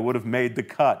think I would have made the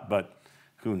cut, but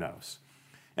who knows?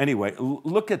 Anyway,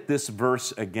 look at this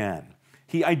verse again.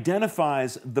 He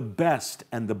identifies the best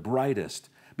and the brightest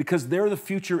because they're the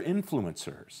future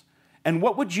influencers. And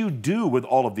what would you do with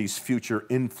all of these future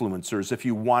influencers if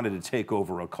you wanted to take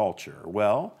over a culture?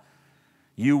 Well,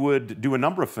 you would do a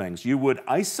number of things. You would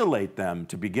isolate them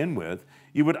to begin with.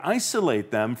 You would isolate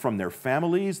them from their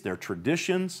families, their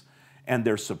traditions, and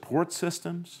their support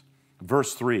systems.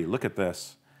 Verse 3, look at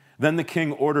this. Then the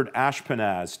king ordered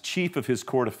Ashpenaz, chief of his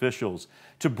court officials,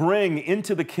 to bring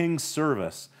into the king's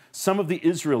service some of the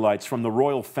Israelites from the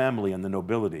royal family and the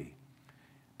nobility.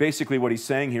 Basically, what he's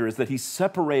saying here is that he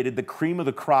separated the cream of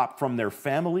the crop from their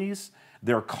families,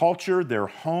 their culture, their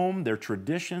home, their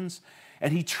traditions,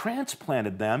 and he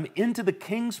transplanted them into the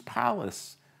king's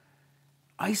palace.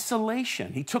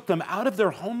 Isolation. He took them out of their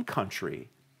home country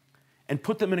and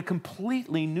put them in a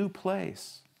completely new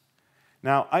place.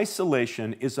 Now,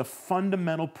 isolation is a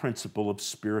fundamental principle of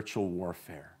spiritual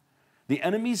warfare. The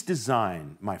enemy's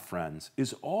design, my friends,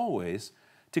 is always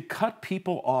to cut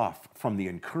people off from the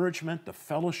encouragement, the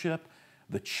fellowship,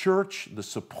 the church, the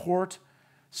support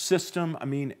system,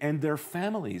 and their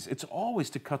families. It's always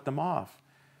to cut them off.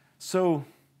 So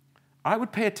I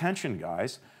would pay attention,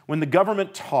 guys, when the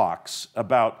government talks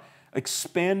about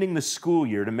expanding the school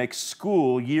year to make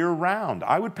school year-round.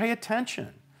 I would pay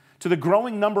attention to the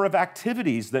growing number of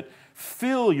activities that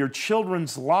fill your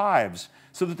children's lives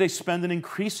so that they spend an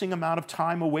increasing amount of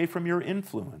time away from your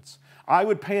influence. I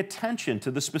would pay attention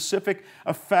to the specific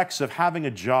effects of having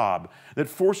a job that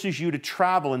forces you to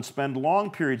travel and spend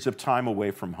long periods of time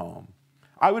away from home.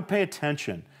 I would pay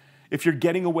attention if you're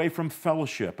getting away from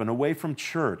fellowship and away from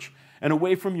church and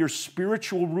away from your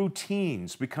spiritual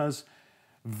routines, because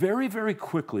very, very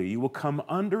quickly you will come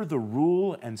under the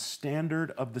rule and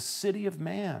standard of the city of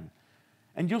man,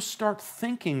 and you'll start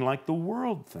thinking like the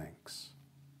world thinks.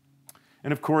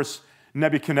 And of course,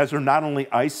 Nebuchadnezzar not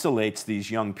only isolates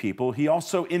these young people, he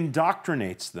also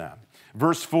indoctrinates them.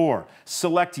 Verse 4,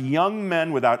 select young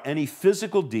men without any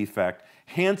physical defect,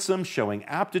 handsome, showing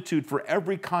aptitude for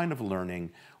every kind of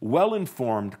learning,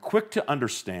 well-informed, quick to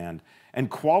understand, and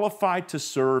qualified to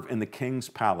serve in the king's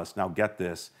palace. Now get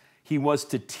this, he was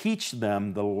to teach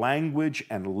them the language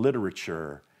and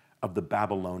literature of the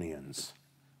Babylonians.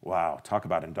 Wow, talk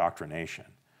about indoctrination.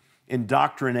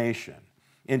 Indoctrination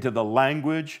into the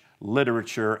language,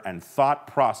 literature, and thought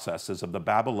processes of the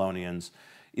Babylonians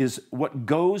is what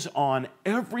goes on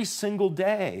every single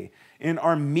day in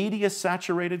our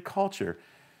media-saturated culture.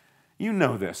 You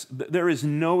know this. There is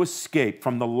no escape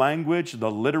from the language, the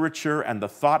literature, and the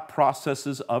thought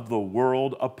processes of the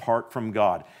world apart from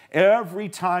God. Every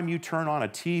time you turn on a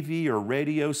TV or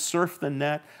radio, surf the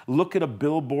net, look at a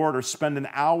billboard, or spend an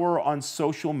hour on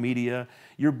social media,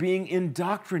 you're being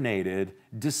indoctrinated,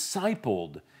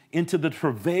 discipled into the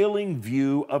prevailing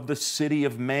view of the city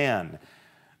of man,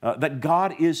 that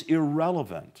God is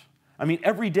irrelevant. I mean,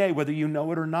 every day, whether you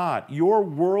know it or not, your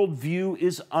worldview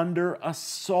is under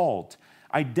assault.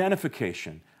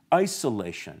 Identification,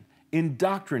 isolation,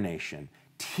 indoctrination.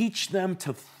 Teach them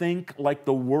to think like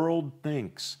the world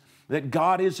thinks, that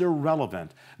God is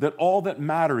irrelevant, that all that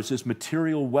matters is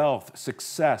material wealth,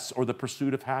 success, or the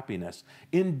pursuit of happiness.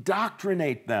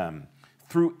 Indoctrinate them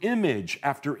through image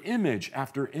after image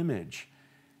after image.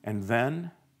 And then,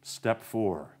 step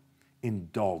 4,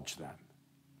 indulge them.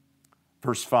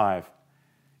 Verse 5,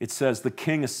 it says, the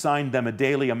king assigned them a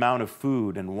daily amount of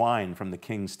food and wine from the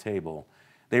king's table.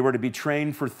 They were to be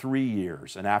trained for 3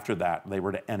 years, and after that, they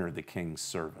were to enter the king's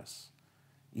service.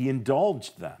 He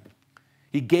indulged them.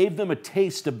 He gave them a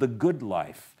taste of the good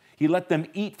life. He let them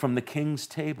eat from the king's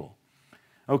table.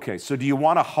 Okay, so do you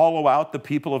want to hollow out the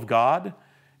people of God?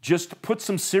 Just put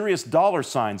some serious dollar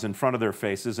signs in front of their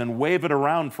faces and wave it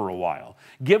around for a while.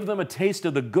 Give them a taste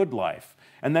of the good life.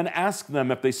 And then ask them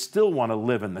if they still want to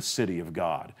live in the city of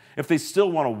God, if they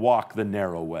still want to walk the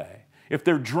narrow way, if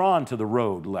they're drawn to the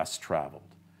road less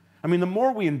traveled. I mean, the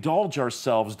more we indulge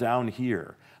ourselves down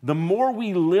here, the more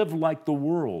we live like the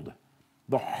world,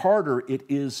 the harder it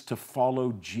is to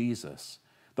follow Jesus,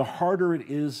 the harder it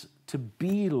is to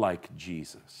be like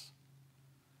Jesus.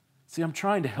 See, I'm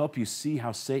trying to help you see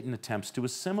how Satan attempts to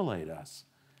assimilate us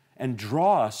and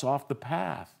draw us off the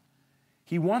path.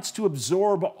 He wants to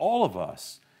absorb all of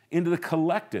us into the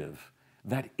collective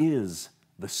that is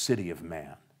the city of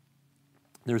man.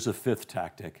 There's a 5th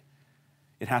tactic.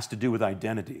 It has to do with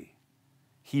identity.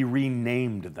 He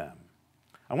renamed them.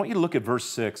 I want you to look at verse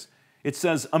 6. It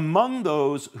says, among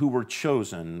those who were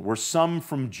chosen were some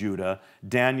from Judah,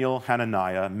 Daniel,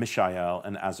 Hananiah, Mishael,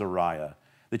 and Azariah.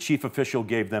 The chief official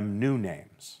gave them new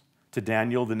names. To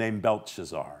Daniel, the name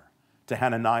Belshazzar. To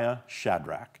Hananiah,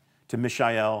 Shadrach. To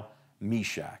Mishael,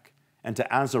 Meshach, and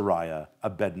to Azariah,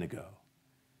 Abednego.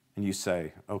 And you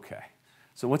say, okay,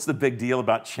 so what's the big deal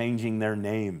about changing their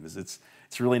names? It's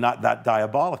really not that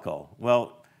diabolical.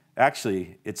 Well,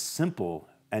 actually, it's simple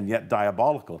and yet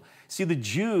diabolical. See, the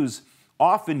Jews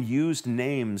often used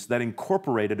names that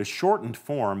incorporated a shortened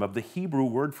form of the Hebrew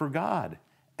word for God,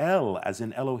 El as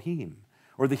in Elohim,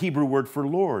 or the Hebrew word for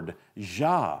Lord,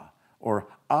 Jah, or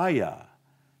Ayah.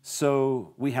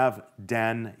 So we have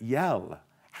Daniel,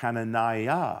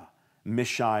 Hananiah,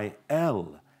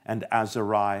 Mishael, and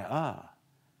Azariah.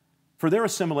 For their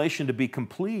assimilation to be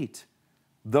complete,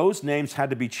 those names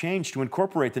had to be changed to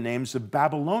incorporate the names of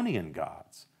Babylonian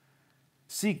gods.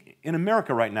 See, in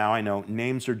America right now, I know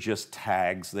names are just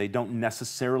tags. They don't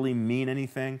necessarily mean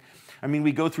anything. I mean,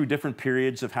 we go through different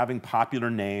periods of having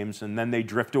popular names, and then they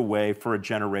drift away for a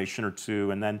generation or two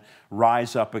and then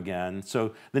rise up again.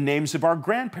 So the names of our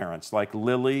grandparents, like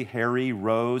Lily, Harry,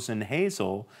 Rose, and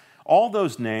Hazel, all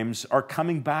those names are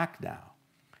coming back now.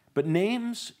 But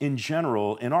names in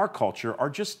general in our culture are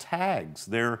just tags.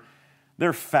 They're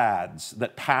fads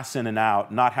that pass in and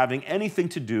out, not having anything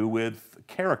to do with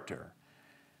character.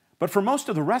 But for most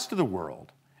of the rest of the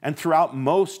world, and throughout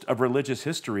most of religious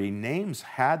history, names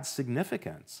had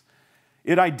significance.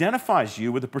 It identifies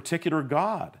you with a particular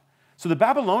god. So the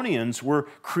Babylonians were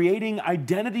creating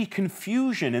identity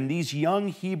confusion in these young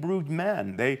Hebrew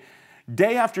men.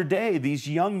 Day after day, these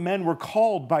young men were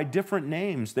called by different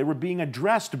names. They were being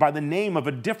addressed by the name of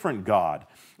a different god,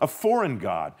 a foreign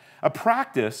god, a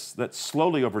practice that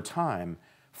slowly over time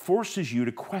forces you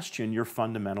to question your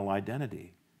fundamental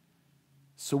identity.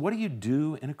 So what do you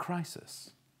do in a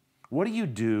crisis? What do you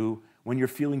do when you're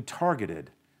feeling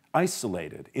targeted,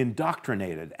 isolated,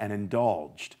 indoctrinated, and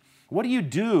indulged? What do you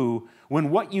do when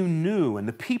what you knew and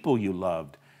the people you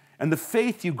loved and the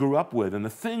faith you grew up with and the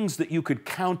things that you could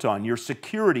count on, your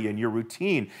security and your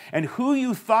routine, and who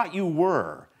you thought you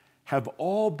were, have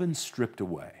all been stripped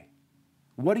away?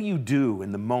 What do you do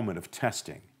in the moment of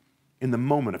testing, in the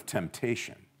moment of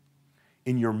temptation,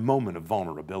 in your moment of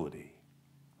vulnerability?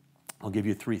 I'll give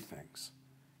you 3 things.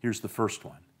 Here's the first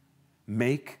one.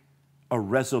 Make a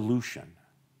resolution.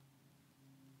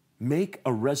 Make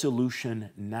a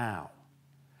resolution now.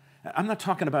 I'm not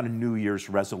talking about a New Year's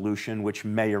resolution, which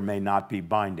may or may not be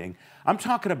binding. I'm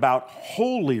talking about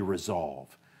holy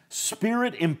resolve,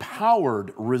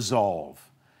 Spirit-empowered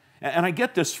resolve. And I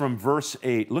get this from verse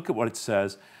 8. Look at what it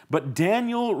says. But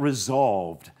Daniel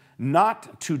resolved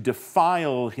not to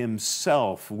defile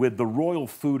himself with the royal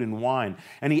food and wine.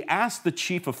 And he asked the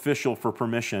chief official for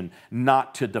permission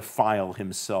not to defile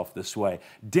himself this way.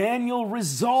 Daniel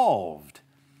resolved.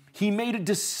 He made a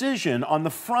decision on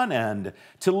the front end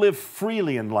to live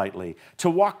freely and lightly, to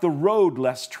walk the road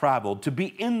less traveled, to be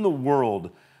in the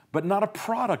world, but not a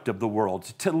product of the world,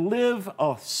 to live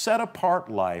a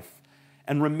set-apart life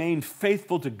and remain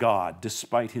faithful to God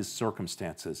despite his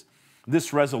circumstances.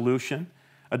 This resolution,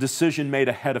 a decision made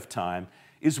ahead of time,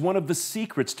 is one of the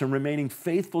secrets to remaining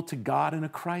faithful to God in a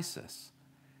crisis.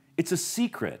 It's a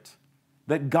secret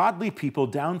that godly people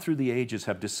down through the ages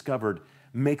have discovered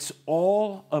makes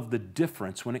all of the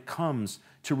difference when it comes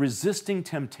to resisting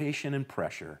temptation and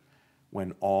pressure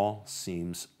when all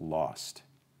seems lost.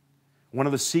 One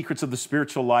of the secrets of the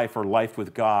spiritual life or life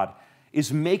with God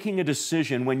is making a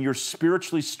decision when you're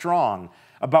spiritually strong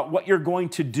about what you're going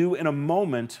to do in a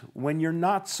moment when you're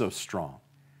not so strong,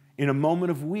 in a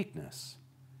moment of weakness.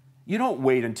 You don't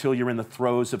wait until you're in the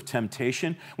throes of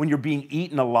temptation, when you're being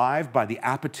eaten alive by the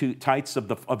appetites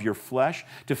of your flesh,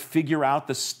 to figure out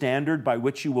the standard by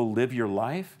which you will live your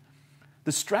life.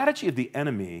 The strategy of the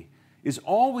enemy is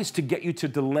always to get you to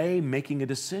delay making a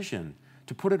decision,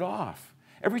 to put it off.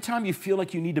 Every time you feel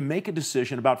like you need to make a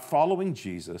decision about following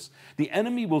Jesus, the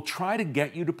enemy will try to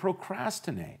get you to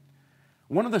procrastinate.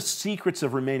 One of the secrets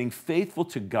of remaining faithful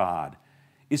to God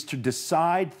is to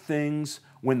decide things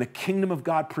when the kingdom of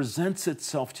God presents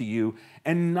itself to you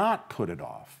and not put it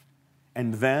off.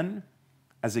 And then,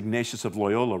 as Ignatius of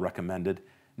Loyola recommended,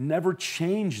 never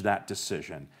change that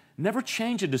decision. Never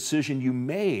change a decision you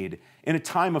made in a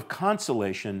time of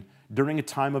consolation during a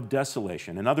time of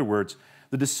desolation. In other words,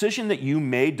 the decision that you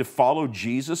made to follow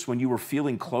Jesus when you were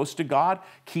feeling close to God,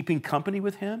 keeping company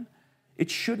with him, it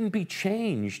shouldn't be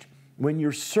changed when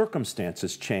your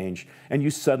circumstances change and you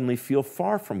suddenly feel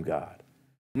far from God.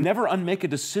 Never unmake a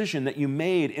decision that you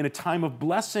made in a time of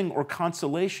blessing or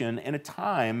consolation in a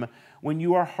time when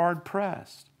you are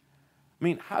hard-pressed. I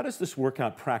mean, how does this work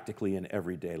out practically in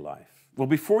everyday life? Well,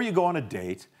 before you go on a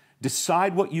date,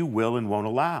 decide what you will and won't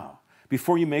allow.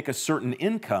 Before you make a certain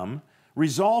income,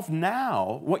 resolve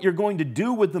now what you're going to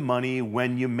do with the money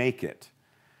when you make it.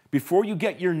 Before you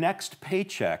get your next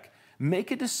paycheck,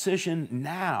 make a decision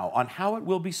now on how it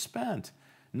will be spent,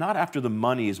 not after the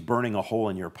money is burning a hole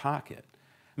in your pocket.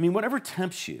 I mean, whatever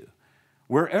tempts you,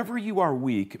 wherever you are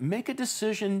weak, make a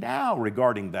decision now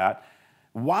regarding that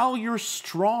while you're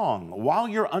strong, while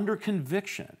you're under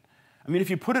conviction. I mean, if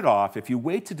you put it off, if you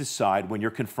wait to decide when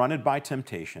you're confronted by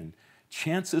temptation,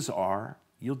 chances are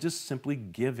you'll just simply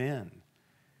give in.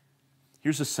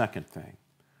 Here's the second thing.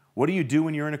 What do you do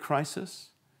when you're in a crisis?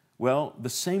 Well, the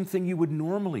same thing you would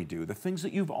normally do, the things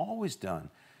that you've always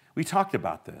done. We talked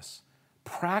about this.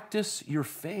 Practice your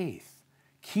faith.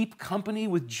 Keep company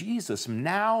with Jesus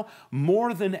now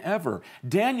more than ever.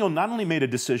 Daniel not only made a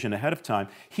decision ahead of time,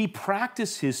 he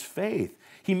practiced his faith.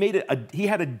 He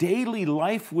had a daily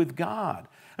life with God.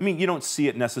 I mean, you don't see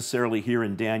it necessarily here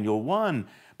in Daniel 1,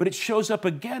 but it shows up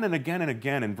again and again and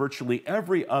again in virtually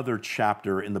every other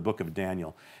chapter in the book of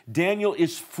Daniel. Daniel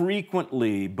is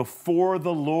frequently before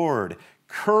the Lord.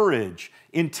 Courage,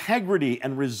 integrity,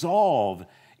 and resolve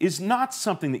is not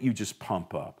something that you just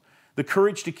pump up. The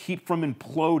courage to keep from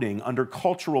imploding under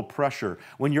cultural pressure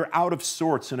when you're out of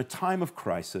sorts in a time of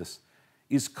crisis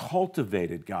is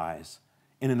cultivated, guys,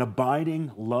 in an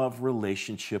abiding love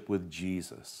relationship with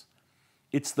Jesus.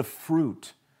 It's the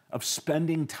fruit of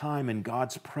spending time in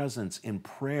God's presence in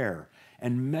prayer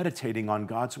and meditating on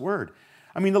God's word.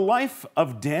 I mean, the life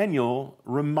of Daniel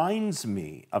reminds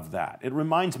me of that. It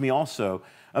reminds me also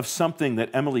of something that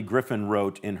Emily Griffin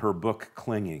wrote in her book,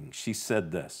 Clinging. She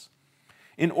said this: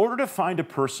 in order to find a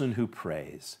person who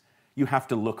prays, you have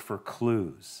to look for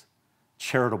clues: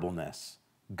 charitableness,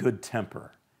 good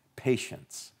temper,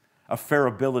 patience, a fair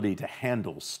ability to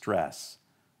handle stress,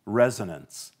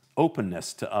 resonance,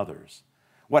 openness to others.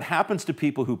 What happens to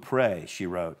people who pray, she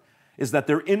wrote, is that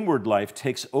their inward life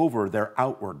takes over their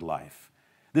outward life.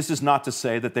 This is not to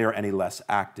say that they are any less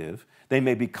active. They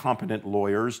may be competent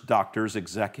lawyers, doctors,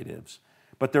 executives,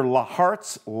 but their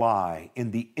hearts lie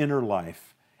in the inner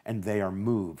life, and they are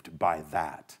moved by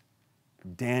that.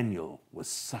 Daniel was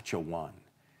such a one.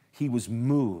 He was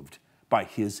moved by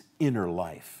his inner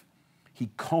life.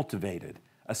 He cultivated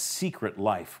a secret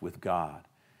life with God,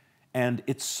 and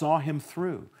it saw him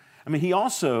through. I mean, he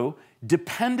also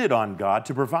depended on God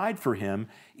to provide for him,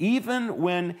 even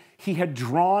when he had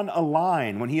drawn a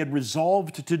line, when he had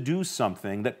resolved to do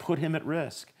something that put him at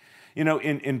risk. You know,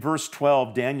 in verse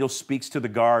 12, Daniel speaks to the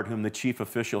guard whom the chief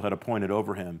official had appointed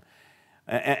over him.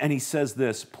 And he says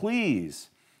this: please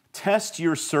Test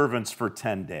your servants for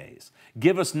 10 days.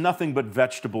 Give us nothing but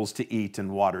vegetables to eat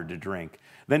and water to drink.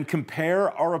 Then compare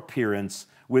our appearance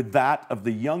with that of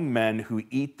the young men who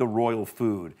eat the royal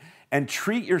food, and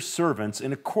treat your servants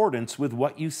in accordance with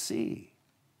what you see."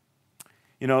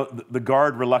 You know, the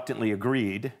guard reluctantly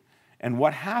agreed, and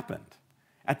what happened?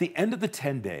 At the end of the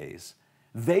 10 days,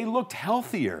 they looked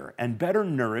healthier and better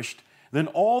nourished than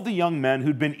all the young men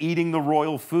who'd been eating the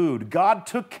royal food. God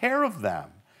took care of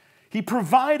them. He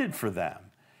provided for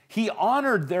them. He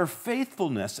honored their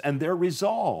faithfulness and their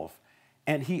resolve,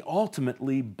 and he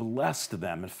ultimately blessed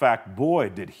them. In fact, boy,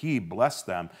 did he bless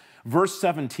them. Verse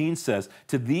 17 says,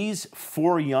 "To these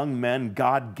 4 young men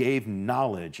God gave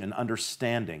knowledge and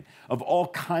understanding of all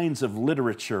kinds of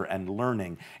literature and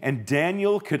learning, and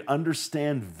Daniel could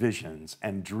understand visions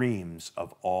and dreams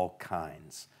of all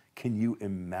kinds." Can you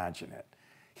imagine it?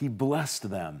 He blessed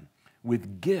them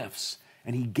with gifts,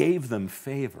 and he gave them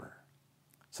favor.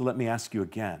 So let me ask you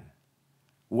again,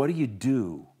 what do you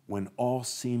do when all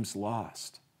seems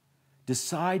lost?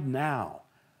 Decide now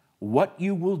what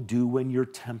you will do when you're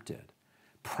tempted.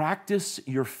 Practice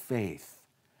your faith.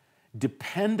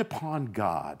 Depend upon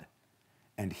God,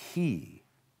 and he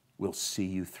will see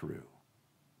you through.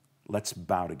 Let's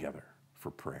bow together for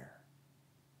prayer.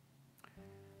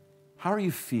 How are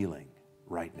you feeling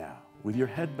right now? With your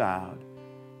head bowed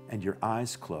and your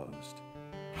eyes closed,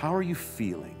 how are you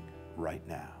feeling right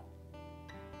now?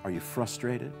 Are you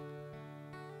frustrated?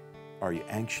 Are you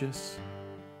anxious?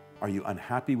 Are you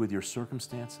unhappy with your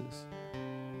circumstances?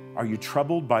 Are you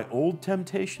troubled by old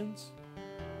temptations?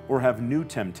 Or have new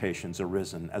temptations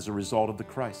arisen as a result of the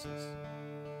crisis?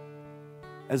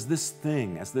 As this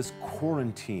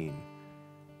quarantine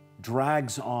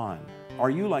drags on, are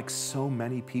you like so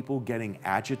many people getting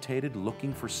agitated,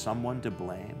 looking for someone to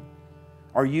blame?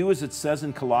 Are you, as it says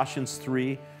in Colossians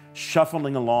 3,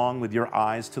 shuffling along with your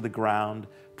eyes to the ground,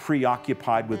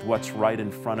 preoccupied with what's right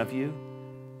in front of you?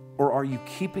 Or are you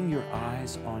keeping your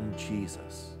eyes on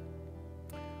Jesus?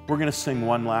 We're going to sing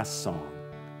one last song.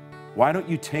 Why don't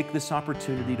you take this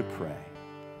opportunity to pray?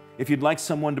 If you'd like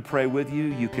someone to pray with you,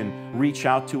 you can reach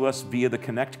out to us via the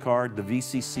Connect card, the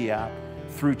VCC app,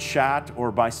 through chat,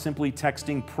 or by simply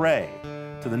texting PRAY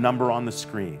to the number on the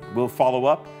screen. We'll follow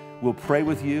up, we'll pray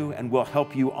with you, and we'll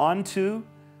help you onto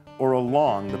or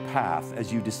along the path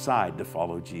as you decide to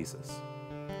follow Jesus.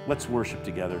 Let's worship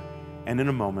together, and in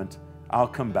a moment, I'll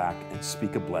come back and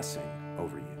speak a blessing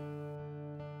over you.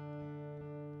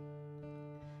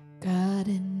 God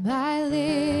in my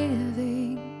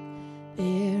living,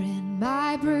 there in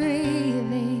my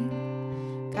breathing,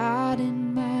 God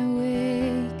in my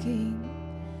waking,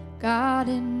 God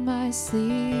in my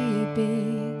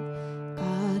sleeping,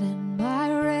 God in my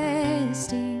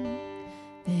resting,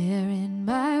 there in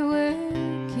my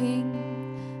working,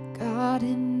 God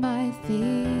in my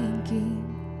thinking,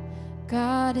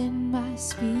 God in my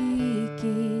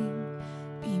speaking.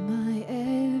 Be my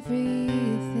everything.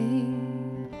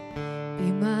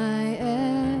 Be my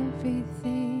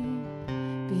everything,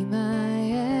 be my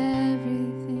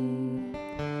everything,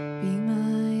 be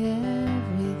my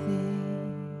everything.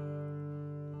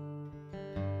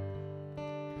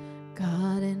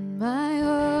 God in my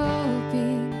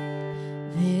hoping,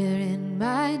 there in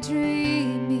my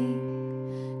dreaming,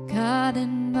 God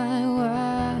in my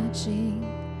watching,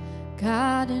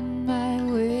 God in my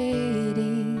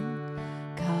waiting,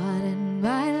 God in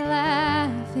my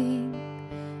laughing,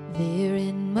 there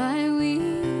in my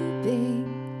weeping,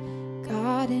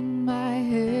 God in my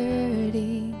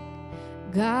hurting,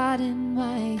 God in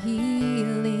my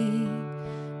healing.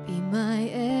 Be my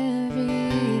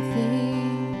everything,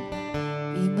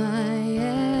 be my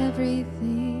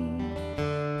everything,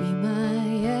 be my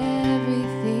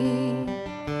everything,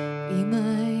 be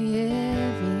my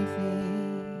everything.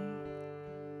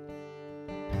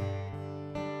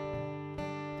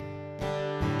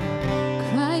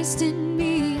 Christ in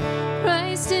me,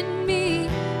 Christ in me,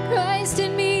 Christ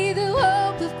in me, the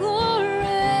hope of glory.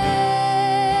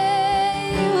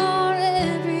 You are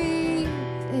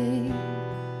everything.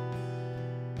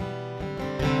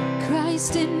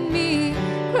 Christ in me,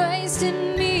 Christ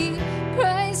in me,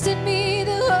 Christ in me,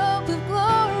 the hope of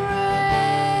glory.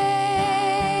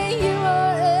 You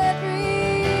are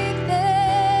everything.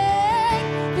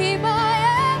 Be my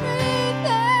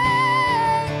everything.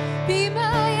 Be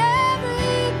my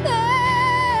everything.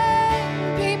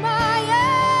 Be my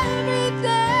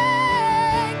everything.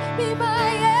 Be my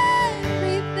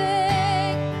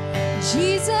everything.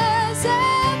 Jesus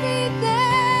everything.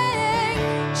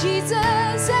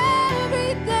 Jesus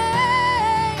everything.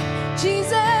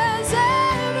 Jesus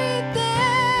everything.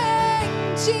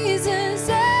 Jesus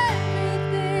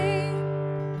everything.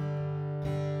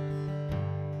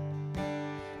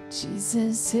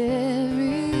 Jesus,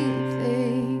 everything.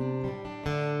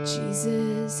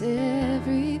 Jesus,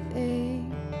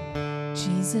 everything.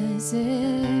 Jesus,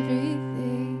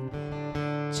 everything.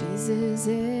 Jesus,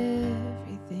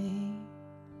 everything.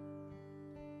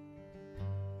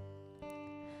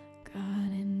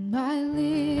 God in my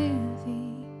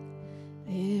living,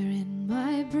 there in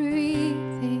my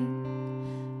breathing,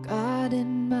 God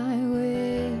in my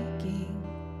waking,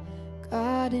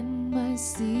 God in my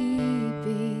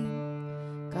sleeping,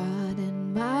 God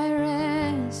in my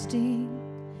resting,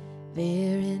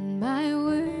 there in my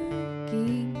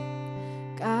working,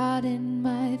 God in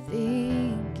my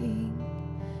thinking,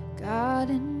 God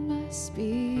in my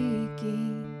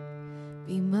speaking.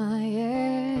 Be my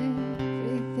everything,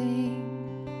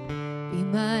 be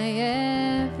my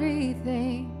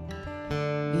everything,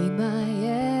 be my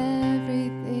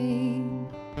everything,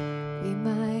 be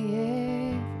my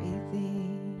everything.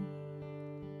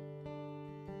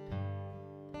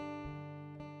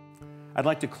 I'd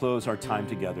like to close our time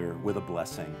together with a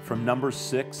blessing from Numbers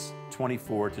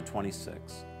 6:24 to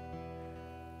 26.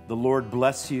 The Lord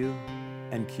bless you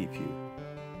and keep you.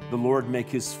 The Lord make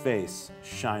his face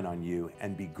shine on you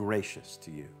and be gracious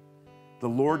to you. The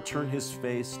Lord turn his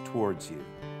face towards you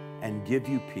and give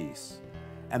you peace.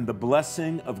 And the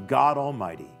blessing of God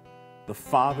Almighty, the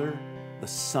Father, the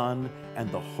Son,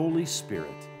 and the Holy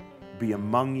Spirit be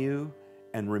among you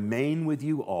and remain with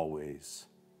you always.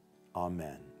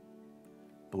 Amen.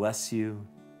 Bless you,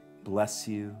 bless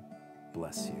you,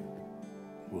 bless you.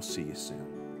 We'll see you soon.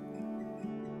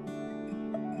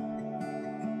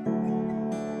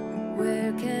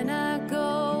 Where can I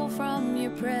go from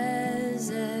your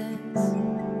presence?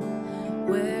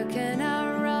 Where can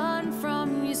I run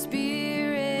from your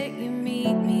spirit? You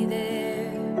meet me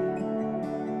there.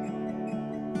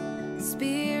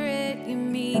 Spirit, you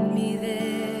meet me there.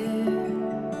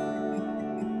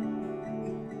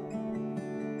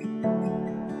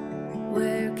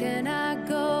 Where can I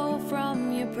go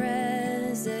from your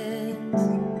presence?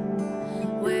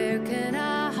 Where can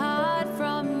I hide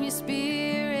from your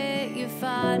spirit? You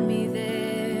find me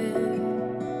there.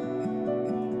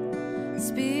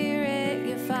 Spirit,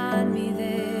 you find me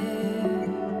there.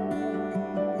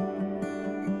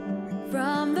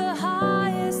 From the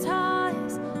highest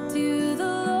heights to the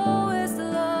lowest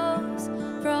lows,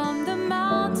 from the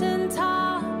mountain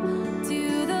top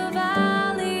to the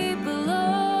valley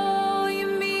below, you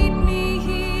meet me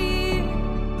here.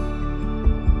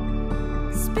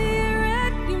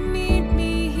 Spirit, you meet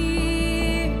me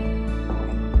here.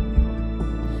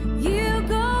 You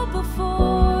go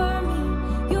before me,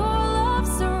 your love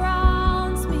surrounds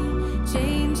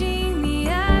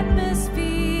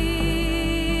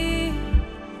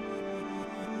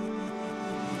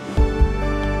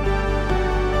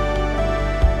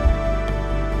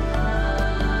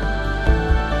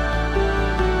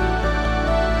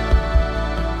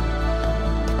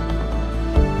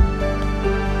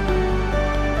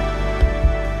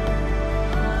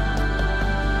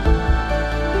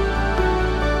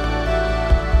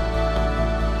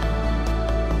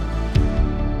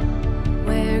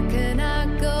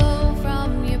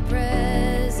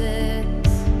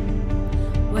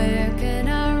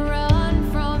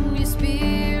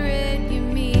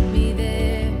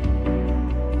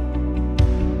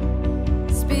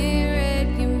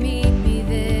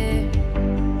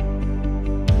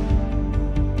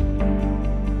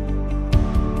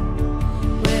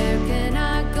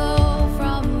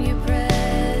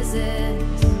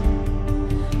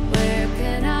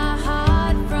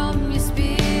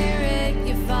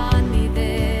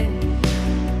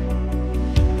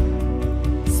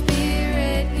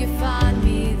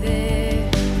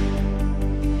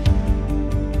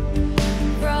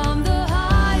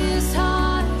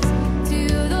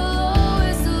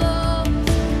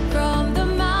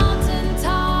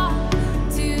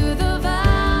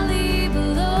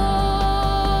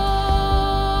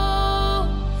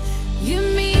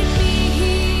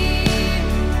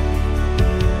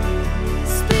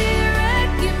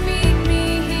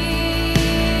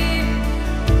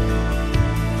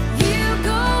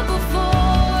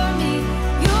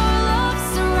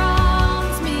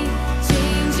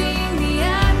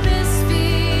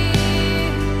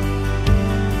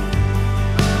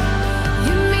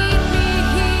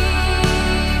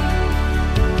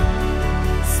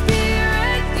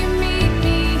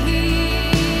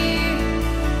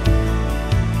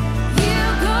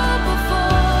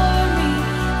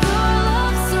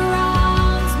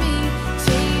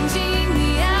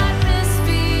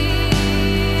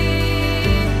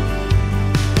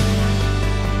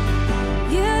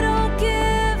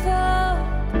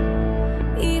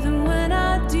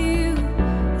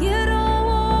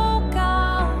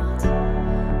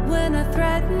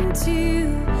threaten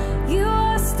to. You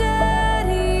are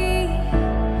steady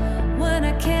when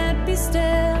I can't be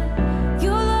still.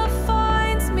 Your love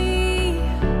finds me,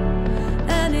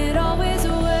 and it always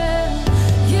will.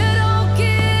 You don't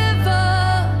give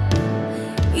up,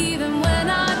 even when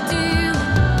I do.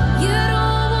 You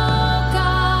don't walk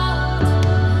out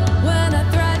when I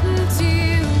threaten to.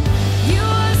 You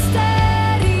are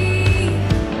steady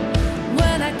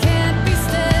when I can't be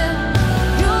still.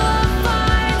 Your love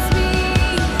finds me,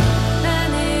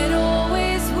 and it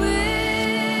always will.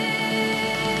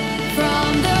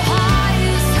 From the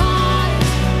highest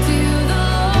heights to the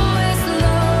lowest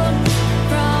low,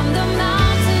 from the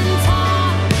mountain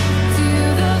top to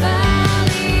the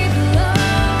valley below,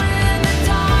 in the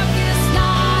darkest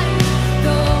night,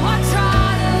 though I try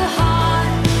to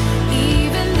hide,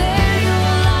 even there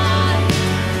your light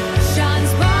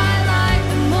shines bright like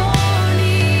the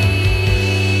morning.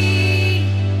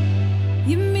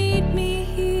 You meet me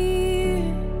here,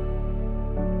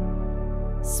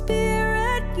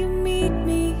 Spirit, you meet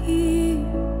me here,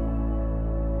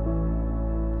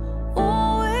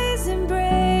 always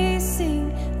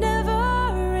embracing, never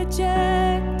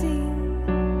rejecting.